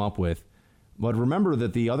going to come up with. But remember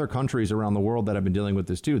that the other countries around the world that have been dealing with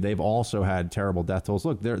this, too, they've also had terrible death tolls.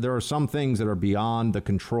 Look, there are some things that are beyond the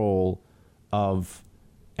control of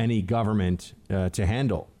any government to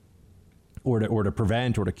handle or to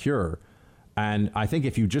prevent or to cure. And I think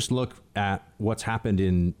if you just look at what's happened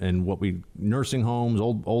in nursing homes,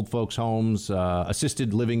 old folks' homes,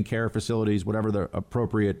 assisted living care facilities, whatever the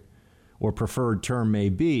appropriate or preferred term may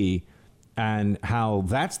be, and how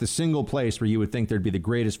that's the single place where you would think there'd be the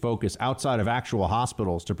greatest focus outside of actual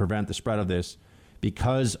hospitals to prevent the spread of this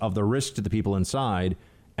because of the risk to the people inside.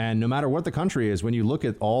 And no matter what the country is, when you look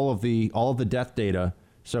at all of the death data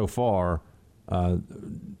so far,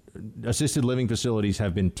 assisted living facilities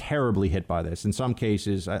have been terribly hit by this. In some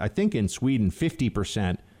cases, I think in Sweden,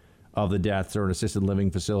 50% of the deaths are in assisted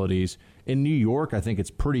living facilities. In New York, I think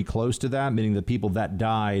it's pretty close to that, meaning the people that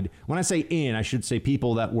died. When I say I should say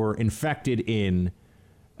people that were infected in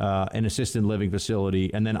an assisted living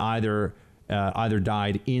facility and then either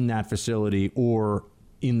died in that facility or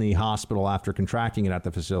in the hospital after contracting it at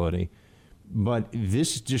the facility. But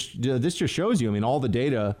this just shows you, I mean, all the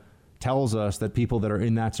data tells us that people that are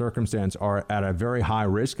in that circumstance are at a very high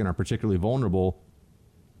risk and are particularly vulnerable,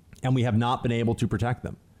 and we have not been able to protect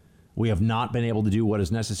them. We have not been able to do what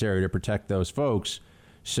is necessary to protect those folks.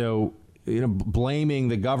 So, blaming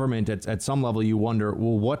the government at some level, you wonder,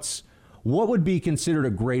 well, what would be considered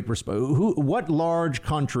a great response? What large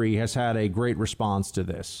country has had a great response to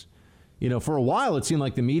this? For a while, it seemed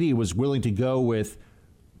like the media was willing to go with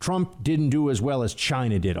Trump didn't do as well as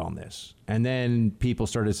China did on this. And then people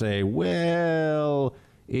started to say, well,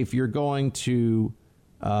 if you're going to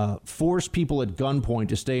force people at gunpoint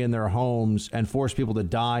to stay in their homes and force people to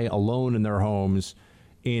die alone in their homes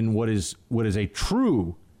in what is a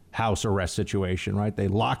true house arrest situation, right? They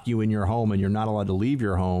lock you in your home and you're not allowed to leave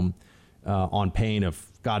your home on pain of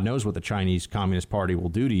God knows what the Chinese Communist Party will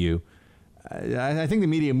do to you. I think the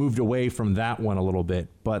media moved away from that one a little bit,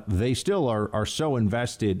 but they still are so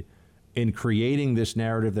invested in creating this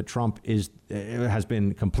narrative that Trump has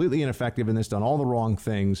been completely ineffective in this, done all the wrong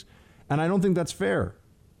things. And I don't think that's fair.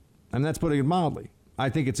 And that's putting it mildly. I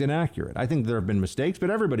think it's inaccurate. I think there have been mistakes, but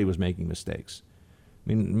everybody was making mistakes.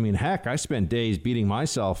 I mean, heck, I spent days beating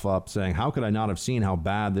myself up saying, how could I not have seen how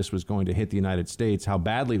bad this was going to hit the United States, how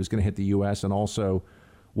badly it was going to hit the U.S., and also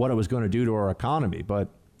what it was going to do to our economy. But,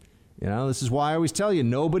 this is why I always tell you,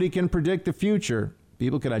 nobody can predict the future.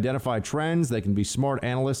 People can identify trends. They can be smart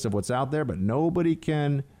analysts of what's out there, but nobody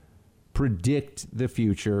can predict the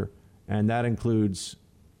future. And that includes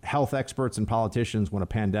health experts and politicians when a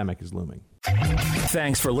pandemic is looming.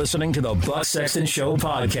 Thanks for listening to the Buck Sexton Show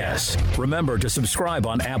podcast. Remember to subscribe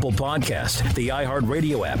on Apple Podcast, the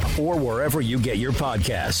iHeartRadio app, or wherever you get your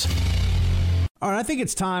podcasts. All right, I think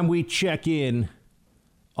it's time we check in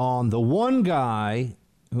on the one guy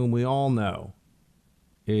whom we all know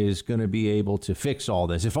is going to be able to fix all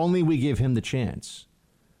this, if only we give him the chance.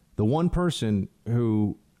 The one person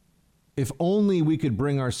who, if only we could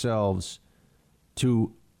bring ourselves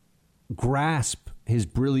to grasp his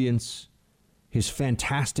brilliance, his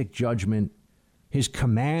fantastic judgment, his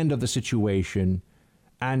command of the situation,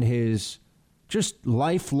 and his just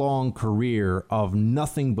lifelong career of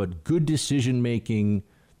nothing but good decision-making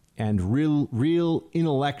and real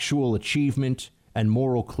intellectual achievement and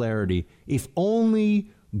moral clarity. If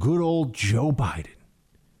only good old Joe Biden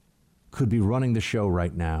could be running the show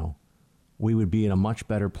right now, we would be in a much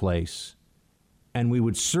better place. And we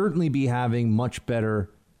would certainly be having much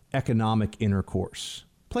better economic intercourse.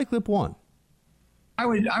 Play clip one. I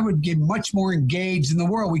would get much more engaged in the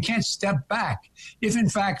world. We can't step back. If, in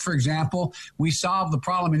fact, for example, we solve the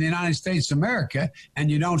problem in the United States of America and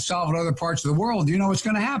you don't solve it in other parts of the world, you know what's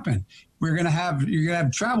going to happen. You're going to have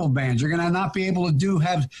travel bans. You're going to not be able to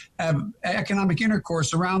have economic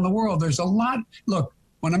intercourse around the world. There's a lot. Look,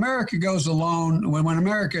 when America goes alone, when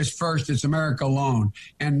America is first, it's America alone.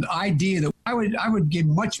 And the idea that I would get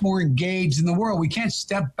much more engaged in the world. We can't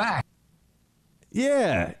step back.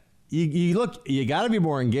 Yeah. You got to be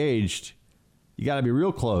more engaged. You got to be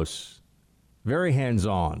real close, very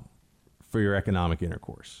hands-on for your economic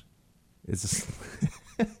intercourse. It's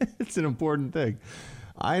an important thing.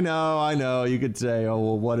 I know. You could say, oh,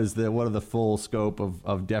 well, what are the full scope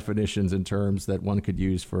of definitions and terms that one could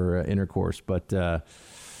use for intercourse? But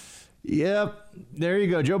yep, there you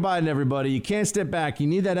go. Joe Biden, everybody. You can't step back. You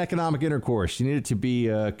need that economic intercourse. You need it to be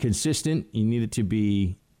consistent. You need it to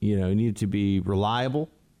be, reliable.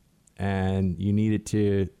 And you need it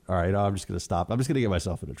to, all right, I'm just going to stop. I'm just going to get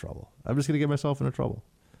myself into trouble.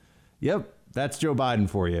 Yep, that's Joe Biden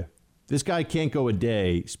for you. This guy can't go a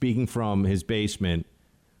day speaking from his basement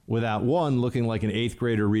without, one, looking like an eighth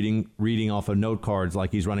grader reading off of note cards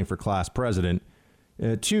like he's running for class president.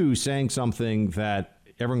 Two, saying something that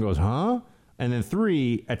everyone goes, huh? And then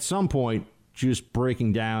three, at some point, just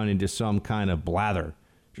breaking down into some kind of blather.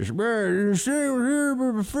 Just and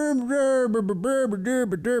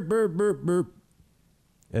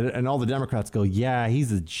all the Democrats go, yeah,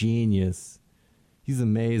 he's a genius. He's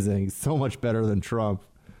amazing. He's so much better than Trump.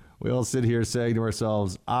 We all sit here saying to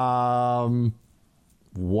ourselves,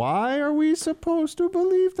 why are we supposed to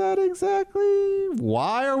believe that exactly?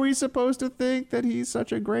 Why are we supposed to think that he's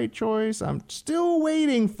such a great choice? I'm still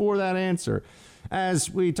waiting for that answer. As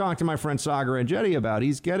we talked to my friend Sagar Enjeti about,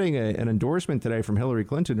 he's getting an endorsement today from Hillary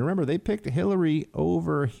Clinton. Remember, they picked Hillary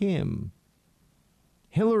over him.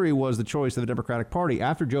 Hillary was the choice of the Democratic Party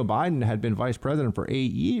after Joe Biden had been vice president for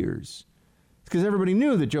 8 years. It's because everybody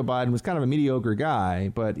knew that Joe Biden was kind of a mediocre guy,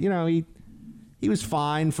 but, you know, he was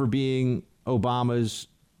fine for being Obama's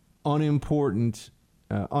unimportant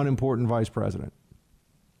vice president,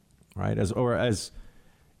 right? As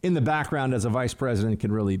in the background as a vice president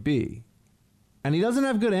can really be. And he doesn't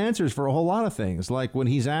have good answers for a whole lot of things, like when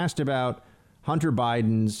he's asked about Hunter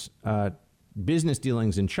Biden's business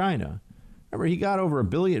dealings in China. Remember, he got over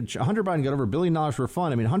Hunter Biden got over $1 billion for a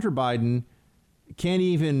fund. I mean, Hunter Biden can't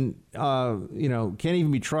even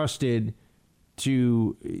be trusted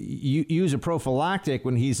to use a prophylactic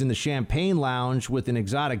when he's in the champagne lounge with an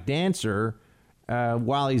exotic dancer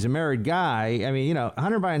while he's a married guy. I mean, you know,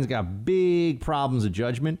 Hunter Biden's got big problems of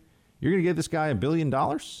judgment. You're going to give this guy $1 billion?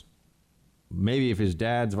 Maybe if his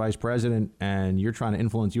dad's vice president and you're trying to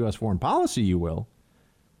influence U.S. foreign policy, you will.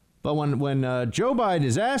 But when Joe Biden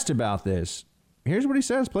is asked about this, here's what he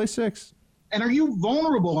says, play 6. And are you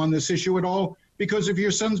vulnerable on this issue at all because of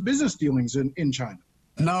your son's business dealings in China?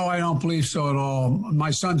 No, I don't believe so at all.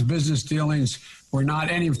 My son's business dealings were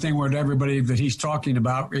not anything with everybody that he's talking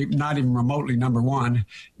about, not even remotely, number one.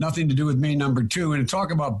 Nothing to do with me, number two. And to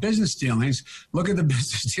talk about business dealings, look at the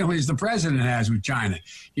business dealings the president has with China.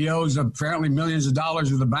 He owes apparently millions of dollars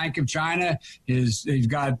to the Bank of China. He's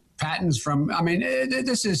got patents from, I mean,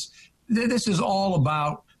 this is all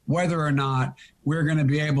about whether or not we're going to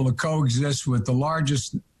be able to coexist with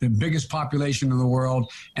the biggest population in the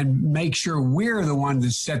world and make sure we're the one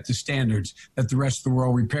that set the standards that the rest of the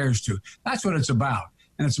world repairs to. That's what it's about.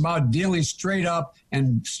 And it's about dealing straight up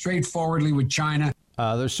and straightforwardly with China.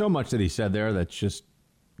 There's so much that he said there that's just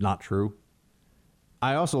not true.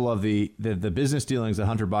 I also love the business dealings that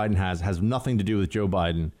Hunter Biden has nothing to do with Joe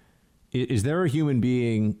Biden. Is there a human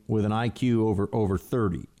being with an IQ over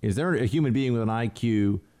 30? Is there a human being with an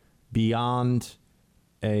IQ beyond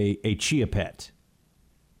a chia pet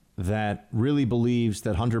that really believes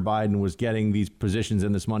that Hunter Biden was getting these positions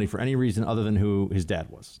and this money for any reason other than who his dad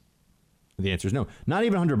was? The answer is no. Not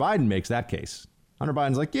even Hunter Biden makes that case. Hunter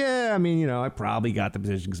Biden's like, yeah, I mean, you know, I probably got the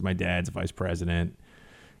position because my dad's vice president.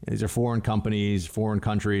 These are foreign companies, foreign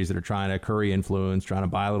countries that are trying to curry influence, trying to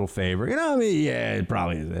buy a little favor. You know, I mean, yeah, it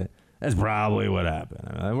probably is it. That's probably what happened.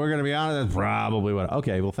 I mean, we're going to be honest, that's probably what.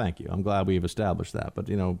 Okay, well, thank you. I'm glad we've established that. But,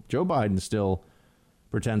 you know, Joe Biden still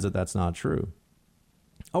pretends that that's not true.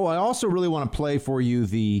 Oh, I also really want to play for you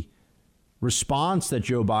the response that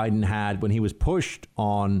Joe Biden had when he was pushed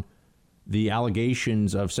on the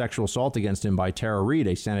allegations of sexual assault against him by Tara Reid,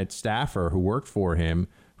 a Senate staffer who worked for him,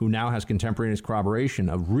 who now has contemporaneous corroboration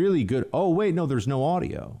of really good. Oh, wait, no, there's no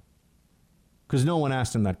audio because no one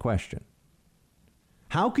asked him that question.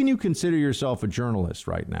 How can you consider yourself a journalist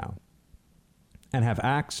right now and have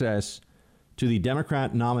access to the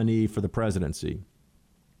Democrat nominee for the presidency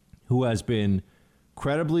who has been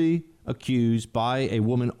credibly accused by a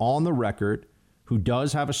woman on the record who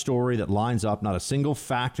does have a story that lines up? Not a single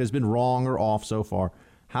fact has been wrong or off so far.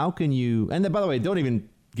 How can you? And then, by the way, don't even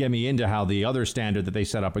get me into how the other standard that they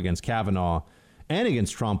set up against Kavanaugh and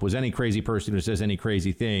against Trump was any crazy person who says any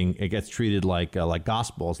crazy thing, it gets treated like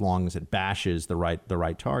gospel as long as it bashes the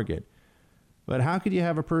right target. But how could you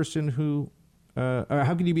have a person who,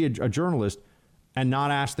 how could you be a journalist and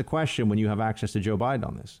not ask the question when you have access to Joe Biden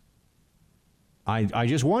on this? I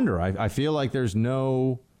just wonder. I feel like there's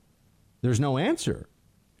no answer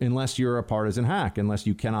unless you're a partisan hack, unless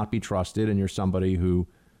you cannot be trusted and you're somebody who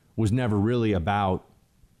was never really about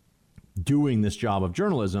doing this job of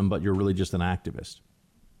journalism, but you're really just an activist.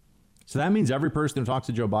 So that means every person who talks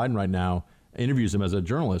to Joe Biden right now, interviews him as a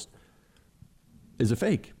journalist, is a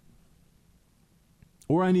fake.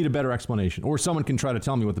 Or I need a better explanation. Or someone can try to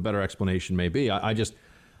tell me what the better explanation may be. I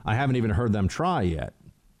haven't even heard them try yet.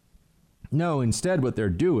 No, instead what they're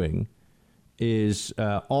doing is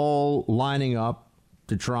all lining up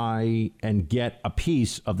to try and get a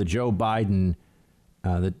piece of the Joe Biden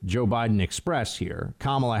Express here.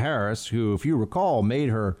 Kamala Harris, who, if you recall, made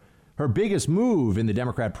her biggest move in the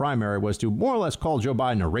Democrat primary was to more or less call Joe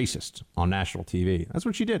Biden a racist on national TV. That's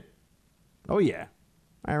what she did. Oh, yeah.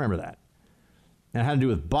 I remember that. And it had to do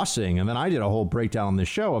with busing. And then I did a whole breakdown on this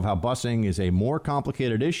show of how busing is a more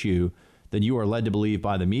complicated issue than you are led to believe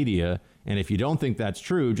by the media. And if you don't think that's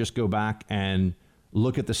true, just go back and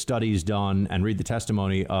look at the studies done and read the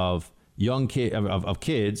testimony of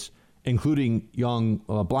kids, including young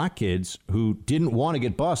black kids who didn't want to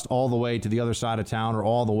get bused all the way to the other side of town or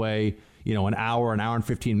all the way, an hour and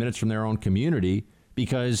 15 minutes from their own community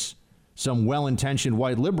because some well-intentioned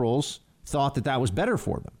white liberals thought that was better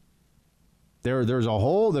for them. There's a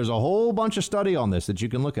whole bunch of study on this that you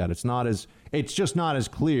can look at. It's just not as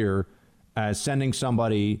clear as sending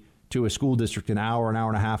somebody to a school district an hour and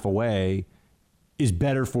a half away is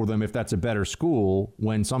better for them if that's a better school,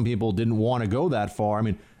 when some people didn't want to go that far. I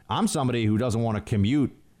mean, I'm somebody who doesn't want to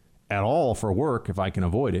commute at all for work if I can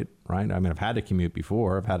avoid it, right? I mean, I've had to commute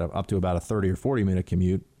before. I've had up to about a 30 or 40 minute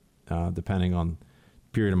commute, depending on the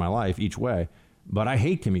period of my life each way. But I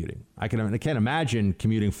hate commuting. I can't imagine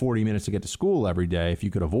commuting 40 minutes to get to school every day if you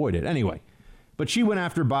could avoid it. Anyway, but she went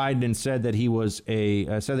after Biden and said that he was a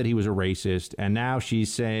racist, and now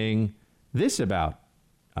she's saying this about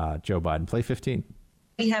Joe Biden. Play 15.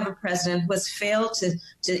 We have a president who has failed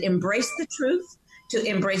to embrace the truth, to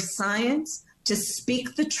embrace science, to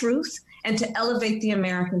speak the truth, and to elevate the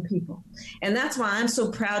American people. And that's why I'm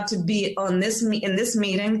so proud to be on this in this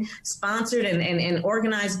meeting, sponsored and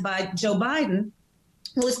organized by Joe Biden,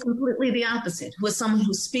 who is completely the opposite, who is someone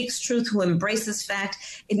who speaks truth, who embraces fact,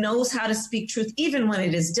 and knows how to speak truth, even when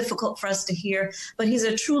it is difficult for us to hear. But he's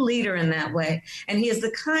a true leader in that way. And he is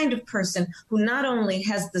the kind of person who not only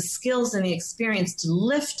has the skills and the experience to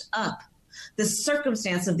lift up the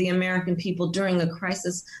circumstance of the American people during a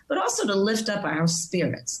crisis, but also to lift up our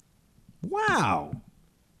spirits. Wow.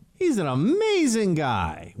 He's an amazing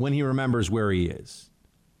guy when he remembers where he is.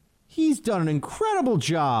 He's done an incredible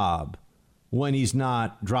job when he's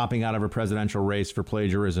not dropping out of a presidential race for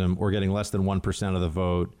plagiarism or getting less than 1% of the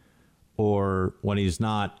vote, or when he's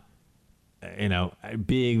not,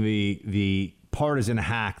 being the partisan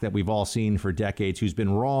hack that we've all seen for decades, who's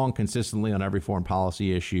been wrong consistently on every foreign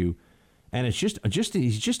policy issue. And it's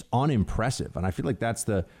he's just unimpressive. And I feel like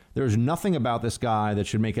there's nothing about this guy that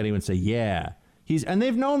should make anyone say, yeah, and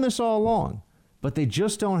they've known this all along, but they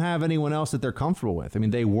just don't have anyone else that they're comfortable with. I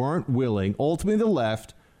mean, they weren't willing. Ultimately, the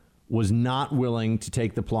left was not willing to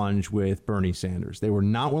take the plunge with Bernie Sanders. They were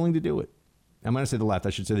not willing to do it. I'm going to say the left,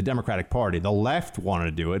 I should say the Democratic Party. The left wanted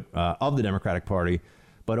to do it, of the Democratic Party.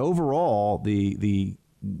 But overall, the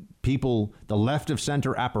people, the left of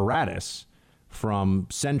center apparatus, from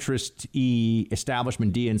centrist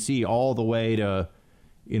establishment DNC all the way to,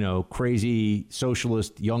 crazy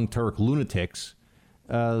socialist Young Turk lunatics,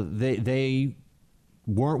 they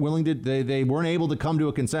weren't willing to. They weren't able to come to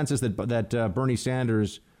a consensus that Bernie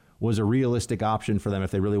Sanders was a realistic option for them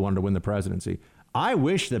if they really wanted to win the presidency. I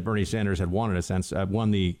wish that Bernie Sanders had won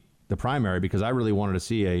the primary, because I really wanted to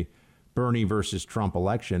see a Bernie versus Trump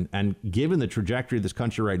election. And given the trajectory of this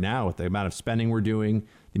country right now, with the amount of spending we're doing,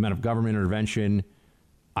 the amount of government intervention,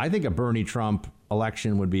 I think a Bernie-Trump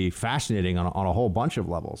election would be fascinating on a whole bunch of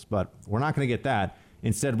levels. But we're not going to get that.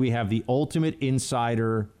 Instead, we have the ultimate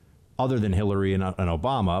insider, other than Hillary and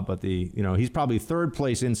Obama, but he's probably third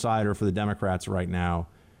place insider for the Democrats right now,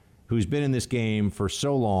 who's been in this game for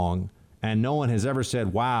so long, and no one has ever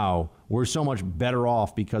said, wow, we're so much better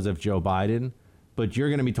off because of Joe Biden. But you're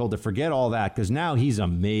going to be told to forget all that, because now he's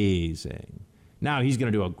amazing. Now he's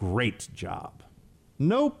going to do a great job.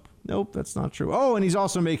 Nope, that's not true. Oh, and he's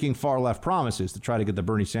also making far left promises to try to get the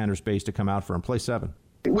Bernie Sanders base to come out for him. Play 7.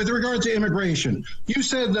 With regard to immigration, you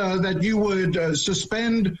said that you would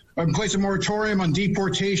suspend or place a moratorium on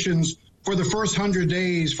deportations for the first 100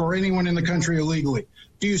 days for anyone in the country illegally.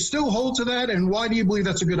 Do you still hold to that, and why do you believe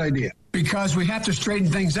that's a good idea? Because we have to straighten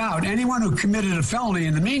things out. Anyone who committed a felony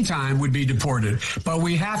in the meantime would be deported. But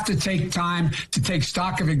we have to take time to take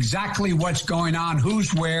stock of exactly what's going on,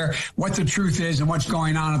 who's where, what the truth is, and what's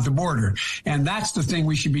going on at the border. And that's the thing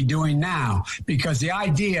we should be doing now. Because the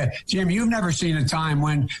idea, Jim, you've never seen a time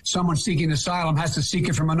when someone seeking asylum has to seek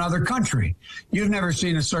it from another country. You've never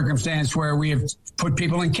seen a circumstance where we have put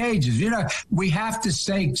people in cages. We have to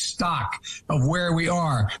take stock of where we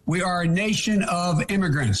are. We are a nation of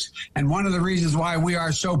immigrants. And one of the reasons why we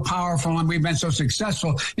are so powerful and we've been so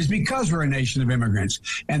successful is because we're a nation of immigrants.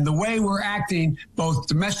 And the way we're acting, both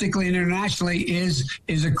domestically and internationally,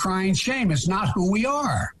 is a crying shame. It's not who we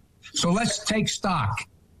are. So let's take stock.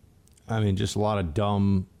 I mean, just a lot of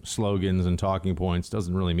dumb slogans and talking points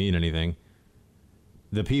doesn't really mean anything.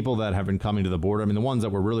 The people that have been coming to the border, I mean, the ones that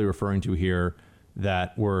we're really referring to here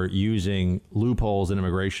that were using loopholes in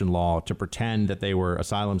immigration law to pretend that they were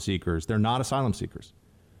asylum seekers, they're not asylum seekers.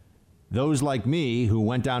 Those like me who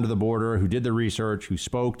went down to the border, who did the research, who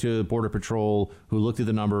spoke to Border Patrol, who looked at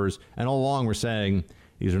the numbers, and all along were saying,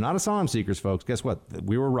 these are not asylum seekers, folks. Guess what?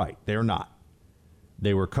 We were right. They are not.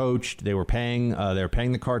 They were coached. They were paying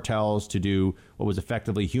the cartels to do what was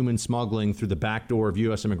effectively human smuggling through the back door of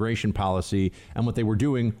U.S. immigration policy. And what they were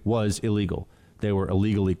doing was illegal. They were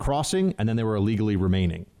illegally crossing, and then they were illegally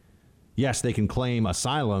remaining. Yes, they can claim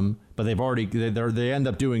asylum, but they end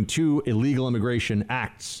up doing 2 illegal immigration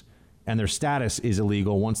acts, and their status is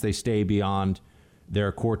illegal once they stay beyond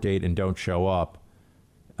their court date and don't show up.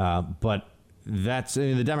 But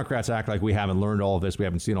the Democrats act like we haven't learned all of this. We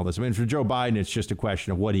haven't seen all this. I mean, for Joe Biden, it's just a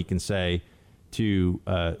question of what he can say to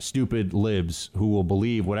stupid libs who will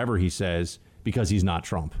believe whatever he says because he's not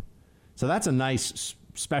Trump. So that's a nice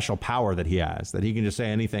special power that he has, that he can just say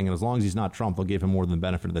anything. And as long as he's not Trump, they'll give him more than the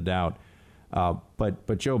benefit of the doubt.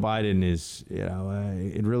 But Joe Biden is,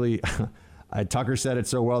 it really, Tucker said it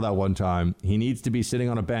so well that one time. He needs to be sitting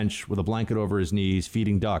on a bench with a blanket over his knees,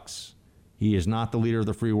 feeding ducks. He is not the leader of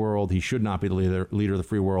the free world. He should not be the leader of the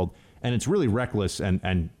free world. And it's really reckless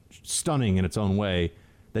and stunning in its own way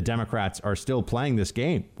that Democrats are still playing this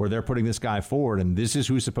game where they're putting this guy forward. And this is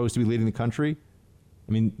who's supposed to be leading the country.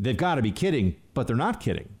 I mean, they've got to be kidding, but they're not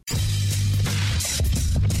kidding.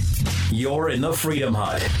 You're in the Freedom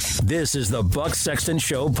Hut. This is the Buck Sexton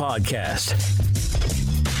Show podcast.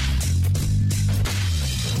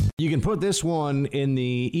 You can put this one in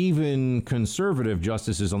the even conservative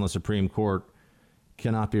justices on the Supreme Court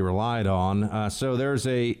cannot be relied on. So there's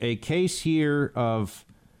a case here of,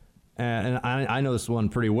 and I know this one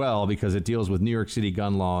pretty well because it deals with New York City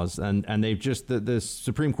gun laws, and they've just, the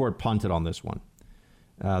Supreme Court punted on this one.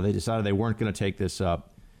 They decided they weren't going to take this up.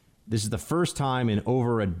 This is the first time in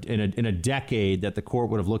a decade that the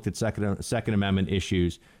court would have looked at Second Amendment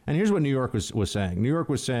issues. And here's what New York was saying. New York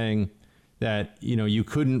was saying that, you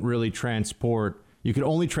couldn't really you could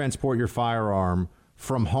only transport your firearm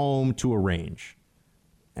from home to a range.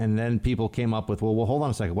 And then people came up with, well, hold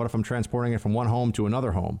on a second. What if I'm transporting it from one home to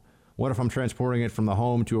another home? What if I'm transporting it from the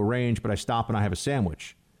home to a range, but I stop and I have a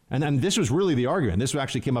sandwich? And then this was really the argument. This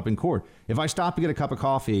actually came up in court. If I stop to get a cup of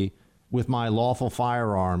coffee with my lawful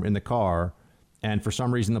firearm in the car, and for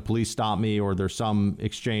some reason the police stop me or there's some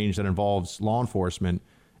exchange that involves law enforcement,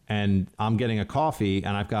 and I'm getting a coffee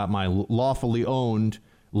and I've got my lawfully owned,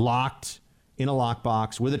 locked in a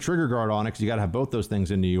lockbox with a trigger guard on it, because you got to have both those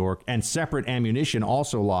things in New York, and separate ammunition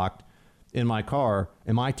also locked in my car,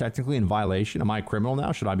 am I technically in violation? Am I a criminal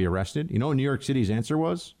now? Should I be arrested? You know what New York City's answer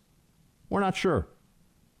was? We're not sure.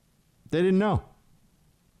 They didn't know.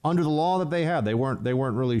 Under the law that they had, they weren't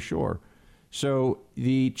really sure. So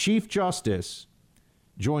the Chief Justice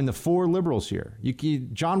joined the four liberals here.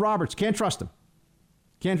 John Roberts, can't trust him.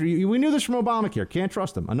 We knew this from Obamacare. Can't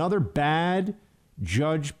trust him. Another bad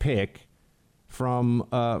judge pick from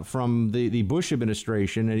the Bush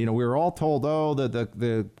administration. And we were all told, that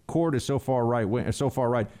the court is so far right.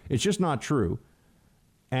 It's just not true.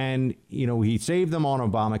 And he saved them on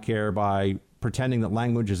Obamacare by pretending that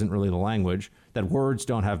language isn't really the language, that words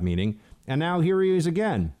don't have meaning. And now here he is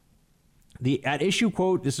again. The at issue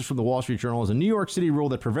quote, this is from the Wall Street Journal, is a New York City rule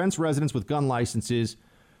that prevents residents with gun licenses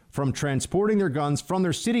from transporting their guns from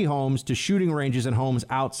their city homes to shooting ranges and homes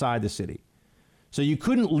outside the city. So you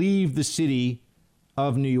couldn't leave the city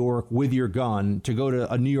of New York with your gun to go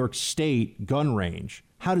to a New York State gun range.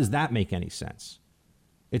 How does that make any sense?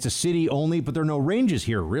 It's a city only, but there are no ranges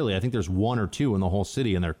here, really. I think there's one or two in the whole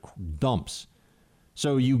city, and they're dumps.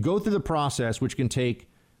 So you go through the process, which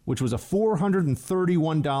was a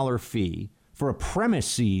 $431 fee for a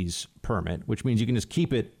premises permit, which means you can just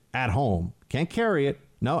keep it at home. Can't carry it.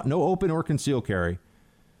 No open or concealed carry.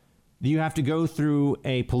 You have to go through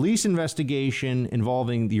a police investigation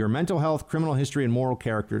involving your mental health, criminal history, and moral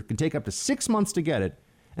character. It can take up to 6 months to get it.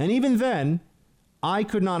 And even then, I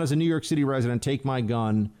could not, as a New York City resident, take my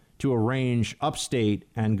gun to a range upstate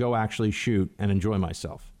and go actually shoot and enjoy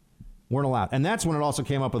myself. Weren't allowed. And that's when it also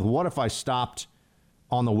came up with, what if I stopped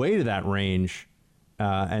on the way to that range?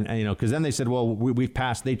 Because then they said, well, we've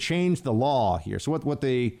passed. They changed the law here. So what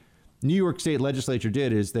the New York State legislature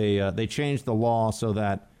did is they changed the law so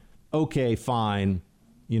that, okay, fine,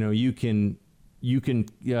 you can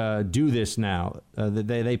do this now.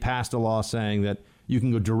 They passed a law saying that you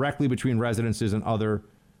can go directly between residences and other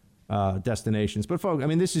destinations. But folks,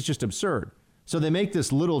 this is just absurd. So they make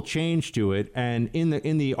this little change to it, and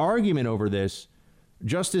in the argument over this,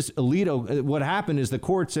 Justice Alito, what happened is the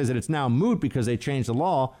court says that it's now moot because they changed the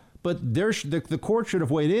law, but the court should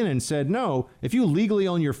have weighed in and said, no, if you legally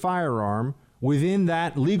own your firearm within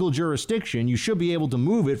that legal jurisdiction, you should be able to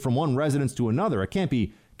move it from one residence to another. It can't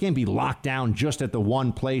be locked down just at the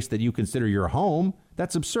one place that you consider your home.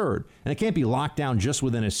 That's absurd. And it can't be locked down just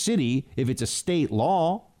within a city if it's a state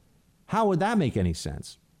law. How would that make any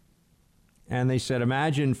sense? And they said,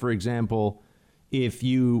 imagine, for example, if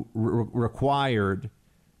you required,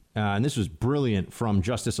 and this was brilliant from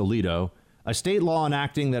Justice Alito, a state law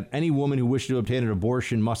enacting that any woman who wishes to obtain an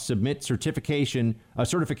abortion must submit certification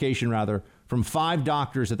from 5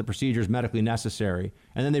 doctors that the procedure is medically necessary.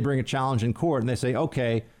 And then they bring a challenge in court and they say,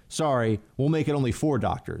 okay, sorry, we'll make it only 4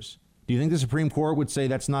 doctors. Do you think the Supreme Court would say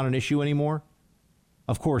that's not an issue anymore?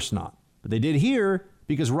 Of course not. But they did here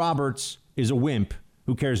because Roberts is a wimp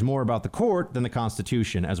who cares more about the court than the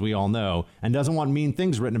Constitution, as we all know, and doesn't want mean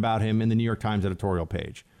things written about him in the New York Times editorial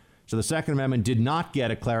page. So the Second Amendment did not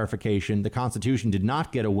get a clarification. The Constitution did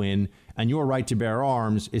not get a win. And your right to bear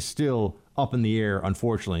arms is still up in the air,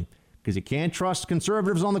 unfortunately, because you can't trust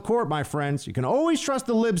conservatives on the court, my friends. You can always trust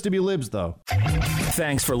the libs to be libs, though.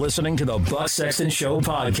 Thanks for listening to the Buck Sexton Show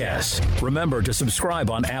podcast. Remember to subscribe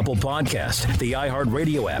on Apple Podcast, the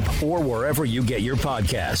iHeartRadio app, or wherever you get your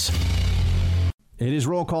podcasts. It is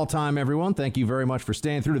roll call time, everyone. Thank you very much for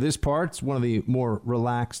staying through to this part. It's one of the more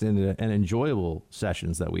relaxed and enjoyable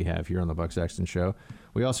sessions that we have here on the Buck Sexton Show.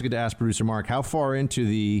 We also get to ask producer Mark, how far into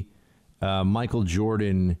the Michael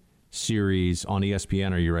Jordan series on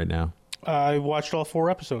ESPN are you right now? I watched all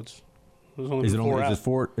 4 episodes. Is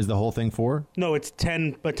the whole thing 4? No, it's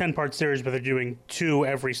 10, a 10-part series, but they're doing 2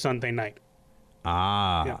 every Sunday night.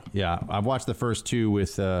 Yeah. I've watched the first 2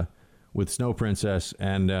 with Snow Princess,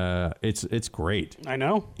 and it's great. I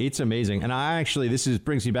know. It's amazing. And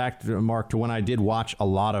brings me back, Mark, to when I did watch a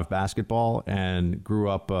lot of basketball and grew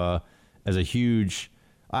up as a huge...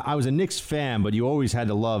 I was a Knicks fan, but you always had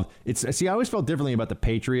to love... I always felt differently about the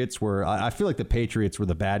Patriots, where I feel like the Patriots were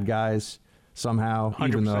the bad guys somehow,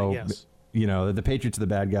 even though, yes. The Patriots are the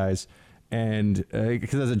bad guys. And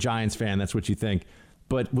because as a Giants fan, that's what you think.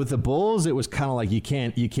 But with the Bulls, it was kind of like you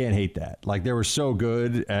can't hate that. Like, they were so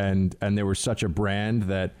good and they were such a brand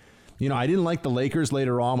that, I didn't like the Lakers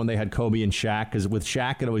later on when they had Kobe and Shaq, because with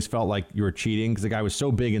Shaq, it always felt like you were cheating because the guy was so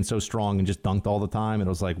big and so strong and just dunked all the time. And it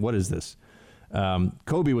was like, what is this?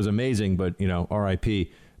 Kobe was amazing, but,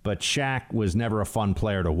 R.I.P. But Shaq was never a fun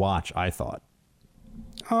player to watch, I thought.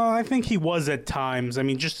 I think he was at times. I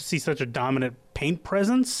mean, just to see such a dominant paint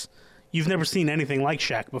presence, you've never seen anything like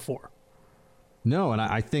Shaq before. No, and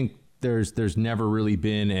I think there's never really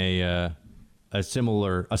been a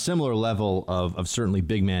similar level of certainly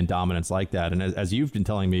big man dominance like that. And as you've been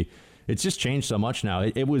telling me, it's just changed so much now.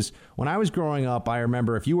 It was when I was growing up, I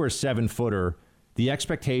remember if you were a 7-footer, the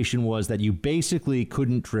expectation was that you basically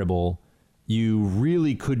couldn't dribble, you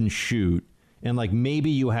really couldn't shoot, and like maybe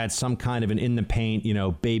you had some kind of an in the paint,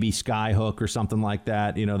 baby sky hook or something like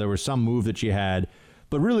that. There was some move that you had.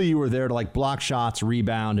 But really, you were there to like block shots,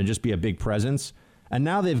 rebound, and just be a big presence. And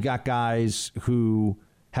now they've got guys who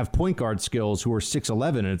have point guard skills who are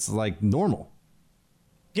 6'11", and it's like normal.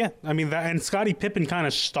 Yeah, I mean, and Scottie Pippen kind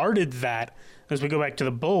of started that as we go back to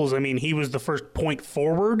the Bulls. I mean, he was the first point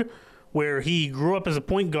forward where he grew up as a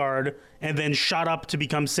point guard and then shot up to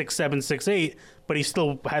become 6'7", 6'8", but he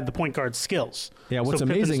still had the point guard skills. Yeah, what's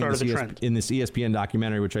amazing in this ESPN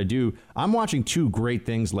documentary, which I'm watching 2 great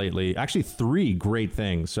things lately, actually 3 great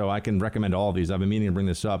things, so I can recommend all of these. I've been meaning to bring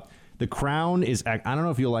this up. The Crown is, I don't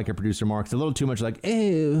know if you'll like it, Producer Mark. It's a little too much like,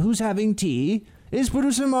 hey, who's having tea? Is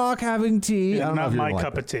Producer Mark having tea? Yeah, not my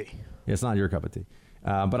cup of tea. Yeah, it's not your cup of tea.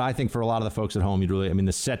 But I think for a lot of the folks at home,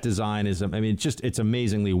 the set design is, it's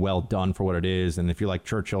amazingly well done for what it is. And if you like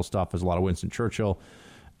Churchill stuff, there's a lot of Winston Churchill.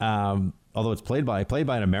 Although it's played by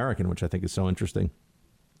an American, which I think is so interesting.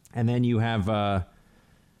 And then you have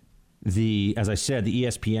as I said, the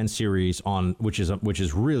ESPN series which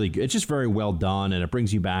is really good. It's just very well done, and it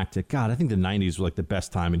brings you back to, God, I think the 90s was like the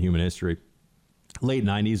best time in human history. Late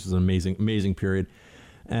 90s was an amazing period.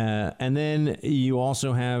 And then you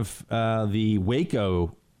also have the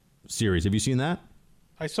Waco series. Have you seen that?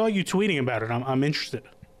 I saw you tweeting about it. I'm interested.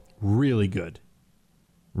 Really good.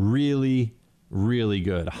 Really, really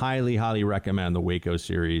good. Highly recommend the Waco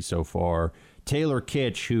series so far. Taylor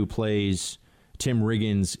Kitsch, who plays Tim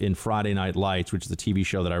Riggins in Friday Night Lights, which is a TV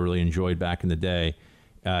show that I really enjoyed back in the day.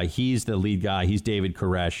 He's the lead guy. He's David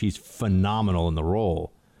Koresh. He's phenomenal in the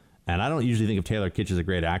role. And I don't usually think of Taylor Kitsch as a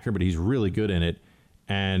great actor, but he's really good in it.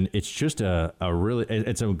 And it's just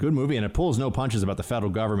it's a good movie, and it pulls no punches about the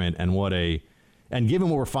federal government and given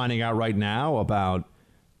what we're finding out right now about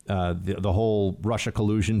the whole Russia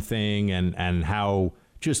collusion thing and how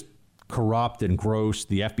just corrupt and gross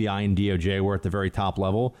the FBI and DOJ were at the very top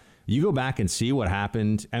level. You go back and see what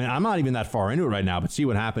happened. I mean, I'm not even that far into it right now, but see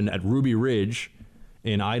what happened at Ruby Ridge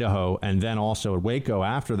in Idaho, and then also at Waco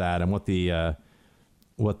after that, and what the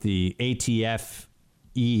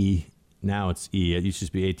ATF-E, now it's E, it used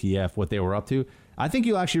to be ATF, what they were up to. I think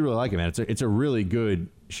you'll actually really like it, man. It's a really good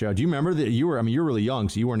show. Do you remember that you're really young,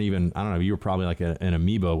 so you weren't even, I don't know, you were probably like an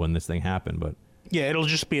amoeba when this thing happened, but. Yeah, it'll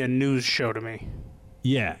just be a news show to me.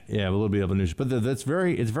 Yeah, a little bit of a news, but it's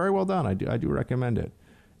very well done. I do recommend it.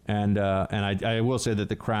 And I will say that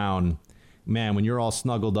The Crown, man, when you're all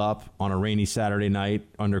snuggled up on a rainy Saturday night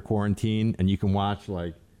under quarantine and you can watch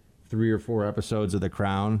like 3 or 4 episodes of The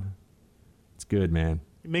Crown, it's good, man.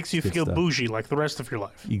 It makes you feel bougie like the rest of your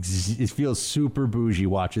life. It feels super bougie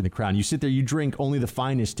watching The Crown. You sit there, you drink only the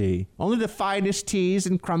finest tea. Only the finest teas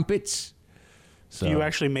and crumpets. So, do you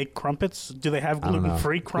actually make crumpets? Do they have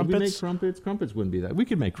gluten-free crumpets? Could we make crumpets? Crumpets wouldn't be that. We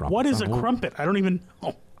could make crumpets. What is a crumpet? I don't even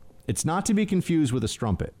know. It's not to be confused with a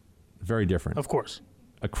strumpet. Very different. Of course.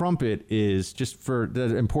 A crumpet is, just for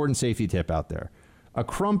the important safety tip out there, a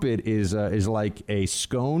crumpet is like a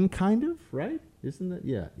scone, kind of, right? Isn't that?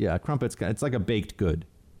 Yeah. A crumpet's it's like a baked good.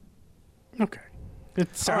 Okay.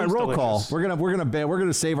 It sounds all right, roll delicious. call. We're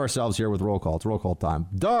gonna save ourselves here with roll call. It's roll call time.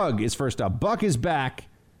 Doug is first up. Buck is back.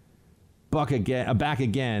 Back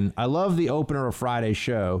again. I love the opener of Friday's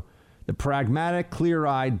show. The pragmatic,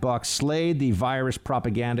 clear-eyed Buck slayed the virus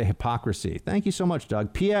propaganda hypocrisy. Thank you so much,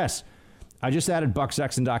 Doug. P.S. I just added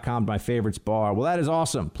BuckSexton.com to my favorites bar. Well, that is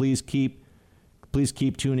awesome. Please keep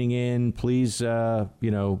tuning in. Please, go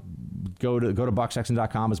to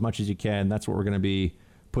BuckSexton.com as much as you can. That's what we're going to be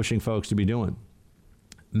pushing folks to be doing.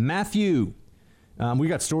 Matthew, we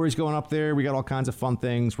got stories going up there. We got all kinds of fun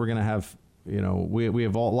things. We're going to have, we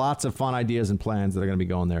have lots of fun ideas and plans that are going to be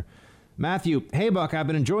going there. Matthew, hey, Buck, I've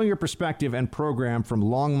been enjoying your perspective and program from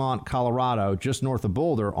Longmont, Colorado, just north of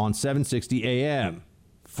Boulder on 760 AM.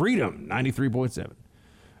 Freedom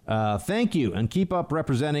 93.7. Thank you, and keep up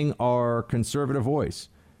representing our conservative voice.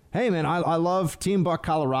 Hey, man, I love Team Buck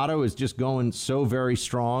Colorado is just going so very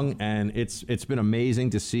strong, and it's been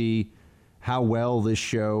amazing to see how well this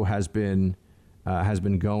show has been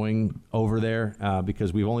going over there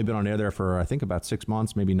because we've only been on air there for, I think, about 6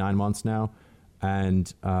 months, maybe 9 months now.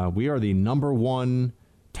 And we are the #1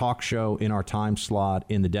 talk show in our time slot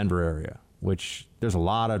in the Denver area, which there's a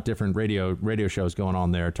lot of different radio shows going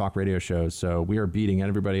on there, talk radio shows. So we are beating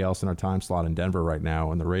everybody else in our time slot in Denver right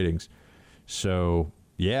now in the ratings. So,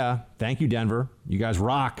 yeah, thank you, Denver. You guys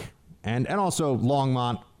rock. And also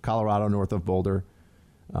Longmont, Colorado, north of Boulder,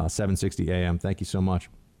 760 AM. Thank you so much.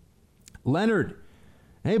 Leonard,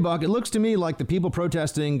 hey, Buck, it looks to me like the people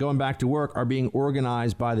protesting going back to work are being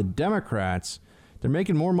organized by the Democrats. They're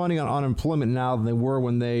making more money on unemployment now than they were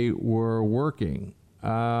when they were working.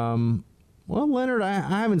 Well, Leonard, I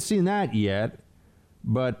haven't seen that yet,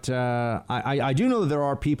 but I do know that there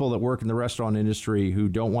are people that work in the restaurant industry who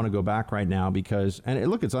don't want to go back right now because, and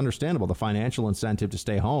look, it's understandable. The financial incentive to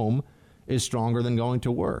stay home is stronger than going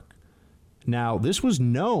to work. Now, this was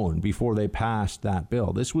known before they passed that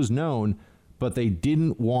bill. This was known, but they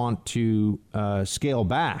didn't want to scale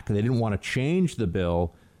back. They didn't want to change the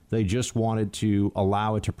bill. They just wanted to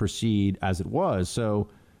allow it to proceed as it was. So,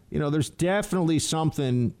 there's definitely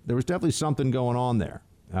something. There was definitely something going on there.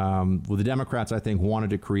 Well, the Democrats, I think, wanted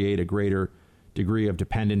to create a greater degree of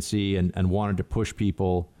dependency and wanted to push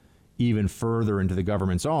people even further into the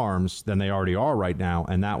government's arms than they already are right now.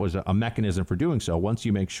 And that was a mechanism for doing so. Once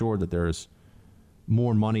you make sure that there's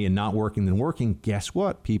more money in not working than working, guess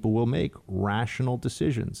what? People will make rational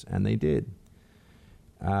decisions. And they did.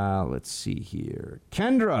 Let's see here.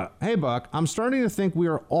 Kendra, hey, Buck, I'm starting to think we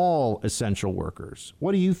are all essential workers.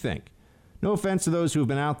 What do you think? No offense to those who have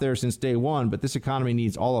been out there since day one, but this economy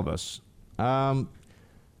needs all of us.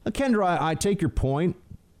 Kendra, I take your point,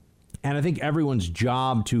 and I think everyone's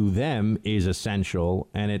job to them is essential,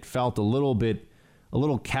 and it felt a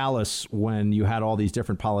little callous when you had all these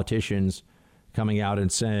different politicians coming out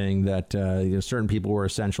and saying that certain people were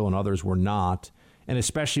essential and others were not. And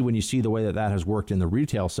especially when you see the way that has worked in the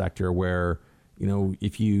retail sector where,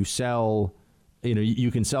 if you sell,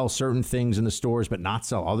 you can sell certain things in the stores but not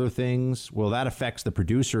sell other things. Well, that affects the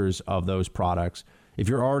producers of those products. If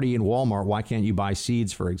you're already in Walmart, why can't you buy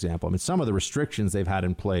seeds, for example? I mean, some of the restrictions they've had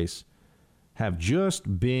in place have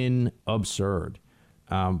just been absurd.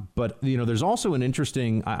 But, there's also an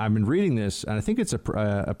interesting, I've been reading this, and I think it's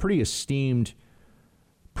a pretty esteemed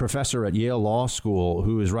professor at Yale Law School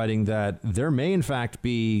who is writing that there may, in fact,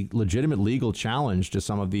 be legitimate legal challenge to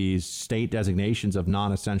some of these state designations of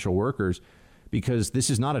non-essential workers, because this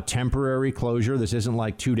is not a temporary closure. This isn't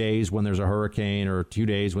like 2 days when there's a hurricane or 2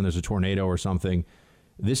 days when there's a tornado or something.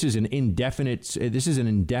 This is an indefinite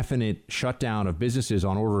shutdown of businesses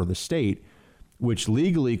on order of the state, which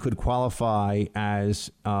legally could qualify as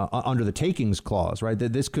under the takings clause, right?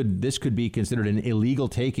 That this could be considered an illegal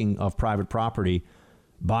taking of private property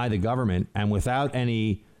by the government, and without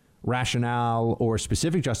any rationale or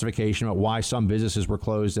specific justification about why some businesses were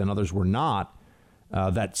closed and others were not,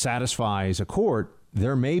 that satisfies a court,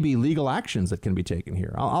 there may be legal actions that can be taken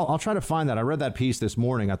here. I'll try to find that. I read that piece this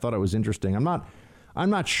morning. I thought it was interesting. I'm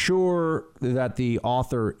not sure that the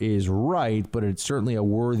author is right, but it's certainly a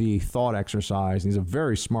worthy thought exercise. He's a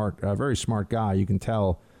very smart guy. You can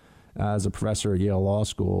tell as a professor at Yale Law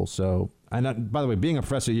School. So And by the way, being a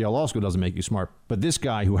professor at Yale Law School doesn't make you smart. But this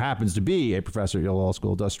guy who happens to be a professor at Yale Law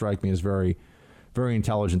School does strike me as very, very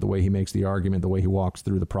intelligent, the way he makes the argument, the way he walks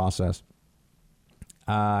through the process.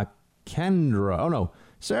 Sarah.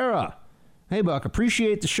 Hey, Buck,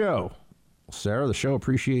 appreciate the show. Sarah, the show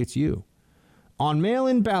appreciates you. On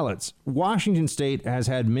mail-in ballots, Washington State has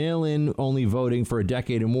had mail-in only voting for a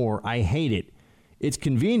decade or more. I hate it. It's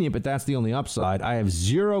convenient, but that's the only upside. I have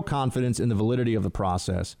zero confidence in the validity of the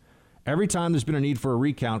process. Every time there's been a need for a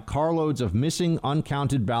recount, carloads of missing,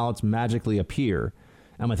 uncounted ballots magically appear.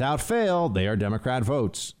 And without fail, they are Democrat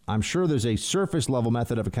votes. I'm sure there's a surface-level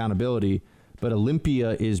method of accountability, but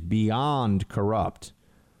Olympia is beyond corrupt.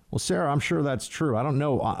 Well, Sarah, I'm sure that's true. I don't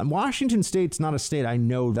know. Washington State's not a state I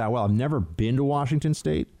know that well. I've never been to Washington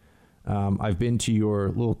State. I've been to your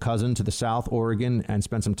little cousin to the south, Oregon, and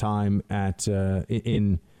spent some time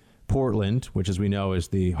in Portland, which, as we know, is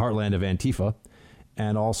the heartland of Antifa,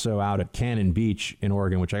 and also out at Cannon Beach in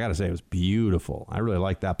Oregon, which I got to say was beautiful. I really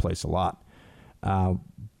like that place a lot.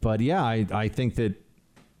 But yeah, I think that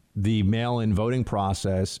the mail-in voting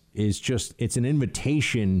process is it's an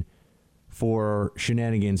invitation for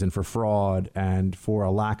shenanigans and for fraud and for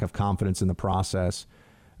a lack of confidence in the process.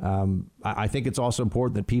 I think it's also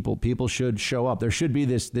important that people should show up. There should be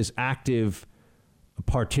this active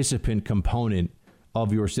participant component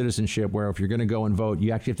of your citizenship where if you're going to go and vote,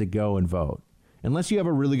 you actually have to go and vote. Unless you have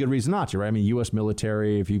a really good reason not to, right? I mean, U.S.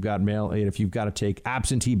 military, if you've got mail-in, if you've got to take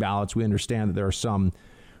absentee ballots, we understand that there are some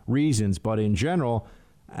reasons. But in general,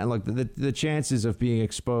 and look, the chances of being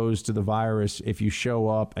exposed to the virus, if you show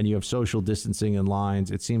up and you have social distancing in lines,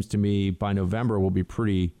 it seems to me by November will be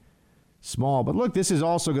pretty small. But look, this is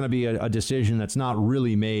also going to be a decision that's not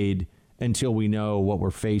really made until we know what we're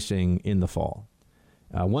facing in the fall.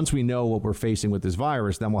 Once we know what we're facing with this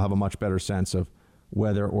virus, then we'll have a much better sense of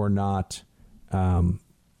whether or not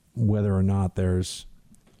there's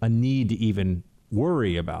a need to even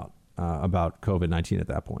worry about COVID-19 at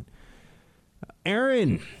that point.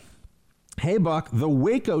 Aaron, hey, Buck, the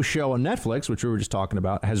Waco show on Netflix, which we were just talking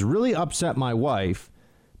about, has really upset my wife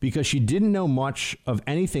because she didn't know much of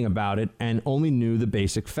anything about it and only knew the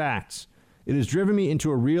basic facts. It has driven me into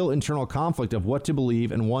a real internal conflict of what to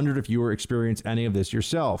believe and wondered if you experienced any of this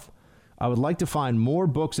yourself. I would like to find more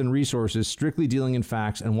books and resources strictly dealing in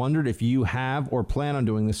facts and wondered if you have or plan on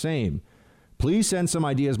doing the same. Please send some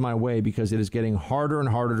ideas my way because it is getting harder and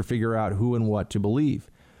harder to figure out who and what to believe.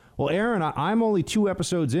 Well, Aaron, I'm only 2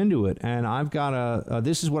 episodes into it, and I've got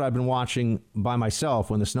this is what I've been watching by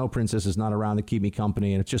myself when the Snow Princess is not around to keep me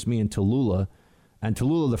company, and it's just me and Tallulah. And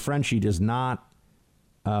Tallulah, the Frenchie, does not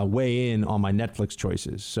weigh in on my Netflix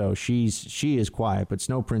choices, so she is quiet. But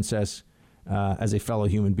Snow Princess, as a fellow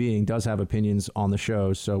human being, does have opinions on the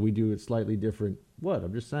show, so we do it slightly different. What?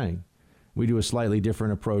 I'm just saying. We do a slightly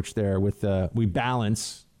different approach there. With we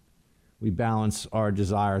balance our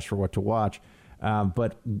desires for what to watch.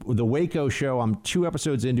 But the Waco show, I'm 2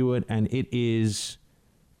 episodes into it, and it is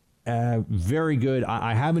very good.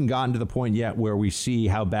 I haven't gotten to the point yet where we see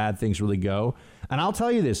how bad things really go. And I'll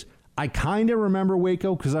tell you this, I kind of remember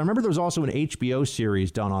Waco because I remember there was also an HBO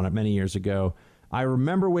series done on it many years ago. I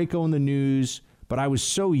remember Waco in the news, but I was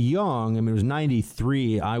so young. I mean, it was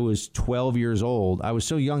 93. I was 12 years old. I was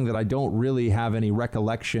so young that I don't really have any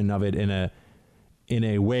recollection of it in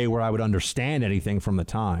a way where I would understand anything from the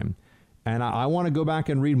time. And I want to go back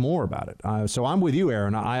and read more about it. So I'm with you,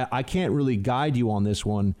 Aaron. I can't really guide you on this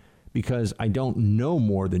one because I don't know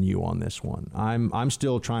more than you on this one. I'm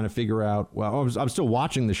still trying to figure out. Well, I'm still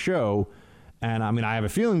watching the show, and I mean, I have a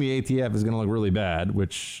feeling the ATF is going to look really bad,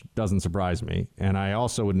 which doesn't surprise me. And I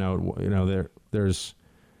also would note,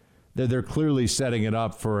 they're clearly setting it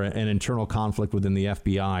up for an internal conflict within the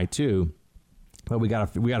FBI too. But we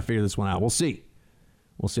got to figure this one out. We'll see.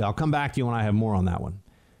 I'll come back to you when I have more on that one.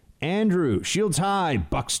 Andrew, Shields High,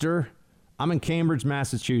 Buckster. I'm in Cambridge,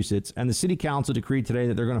 Massachusetts, and the city council decreed today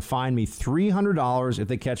that they're going to fine me $300 if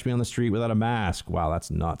they catch me on the street without a mask. Wow,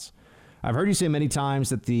 that's nuts. I've heard you say many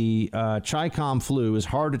times that the Chi-Com flu is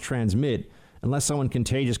hard to transmit unless someone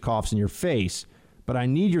contagious coughs in your face, but I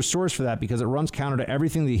need your source for that because it runs counter to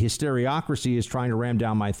everything the hysteriocracy is trying to ram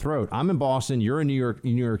down my throat. I'm in Boston, you're in New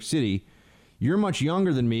York City. You're much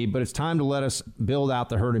younger than me, but it's time to let us build out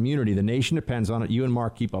the herd immunity. The nation depends on it. You and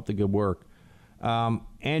Mark keep up the good work.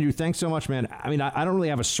 Andrew, thanks so much, man. I mean, I don't really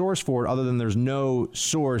have a source for it other than there's no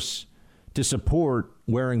source to support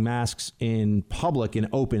wearing masks in public in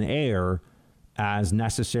open air as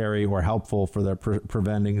necessary or helpful for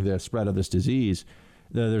preventing the spread of this disease.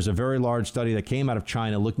 There's a very large study that came out of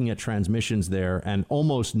China looking at transmissions there, and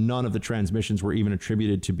almost none of the transmissions were even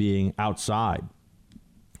attributed to being outside.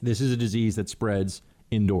 This is a disease that spreads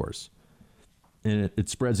indoors. and it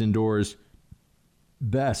spreads indoors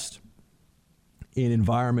best in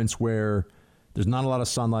environments where there's not a lot of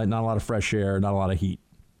sunlight, not a lot of fresh air, not a lot of heat.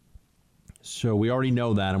 So we already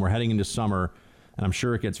know that, and we're heading into summer, and I'm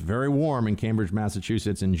sure it gets very warm in Cambridge,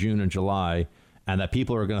 Massachusetts in June and July, and that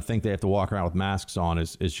people are going to think they have to walk around with masks on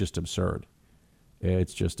is just absurd.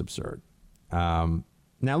 It's just absurd.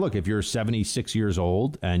 Now, look, if you're 76 years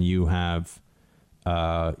old and you have,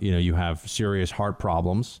 you have serious heart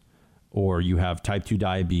problems, or you have type 2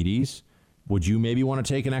 diabetes, would you maybe want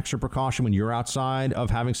to take an extra precaution when you're outside of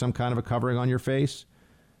having some kind of a covering on your face?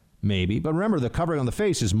 Maybe. But remember, the covering on the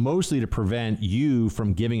face is mostly to prevent you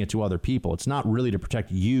from giving it to other people. It's not really to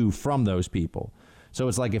protect you from those people. So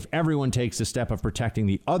it's like if everyone takes the step of protecting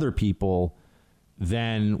the other people,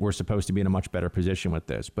 then we're supposed to be in a much better position with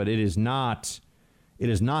this. But it is not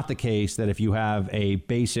the case that if you have a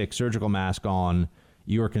basic surgical mask on,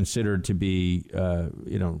 you are considered to be,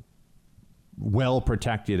 well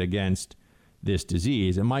protected against this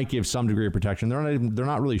disease. It might give some degree of protection. They're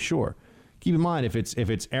not really sure. Keep in mind, if it's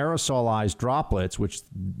aerosolized droplets, which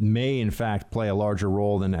may in fact play a larger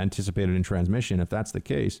role than anticipated in transmission, if that's the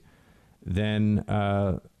case, then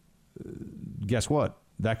guess what?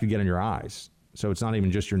 That could get in your eyes. So it's not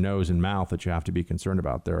even just your nose and mouth that you have to be concerned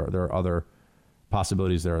about. There are other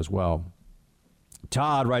possibilities there as well.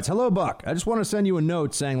 Todd writes, "Hello, Buck. I just want to send you a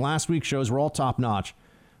note saying last week's shows were all top notch.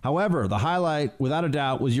 However, the highlight, without a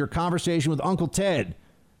doubt, was your conversation with Uncle Ted.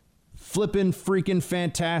 Flippin' freaking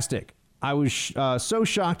fantastic. I was so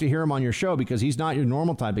shocked to hear him on your show because he's not your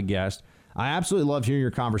normal type of guest. I absolutely loved hearing your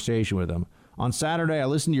conversation with him. On Saturday, I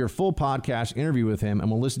listened to your full podcast interview with him and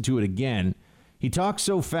will listen to it again. He talks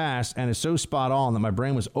so fast and is so spot on that my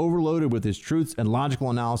brain was overloaded with his truths and logical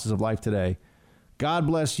analysis of life today. God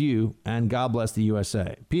bless you, and God bless the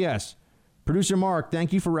USA. P.S. Producer Mark,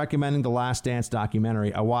 thank you for recommending the Last Dance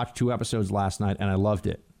documentary. I watched 2 episodes last night, and I loved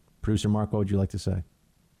it. Producer Mark, what would you like to say?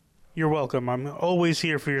 You're welcome. I'm always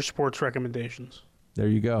here for your sports recommendations. There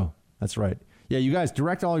you go. That's right. Yeah, you guys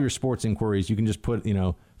direct all your sports inquiries. You can just put,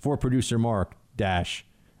 for Producer Mark, dash,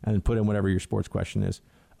 and then put in whatever your sports question is.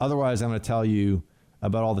 Otherwise, I'm going to tell you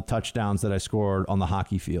about all the touchdowns that I scored on the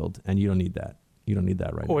hockey field, and you don't need that. You don't need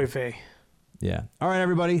that right now. Oy vey. Yeah. All right,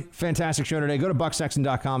 everybody. Fantastic show today. Go to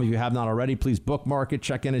bucksexton.com if you have not already. Please bookmark it.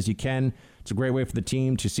 Check in as you can. It's a great way for the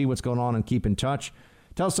team to see what's going on and keep in touch.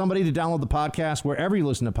 Tell somebody to download the podcast wherever you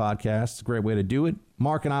listen to podcasts. It's a great way to do it.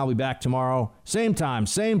 Mark and I will be back tomorrow. Same time,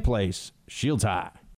 same place. Shields high.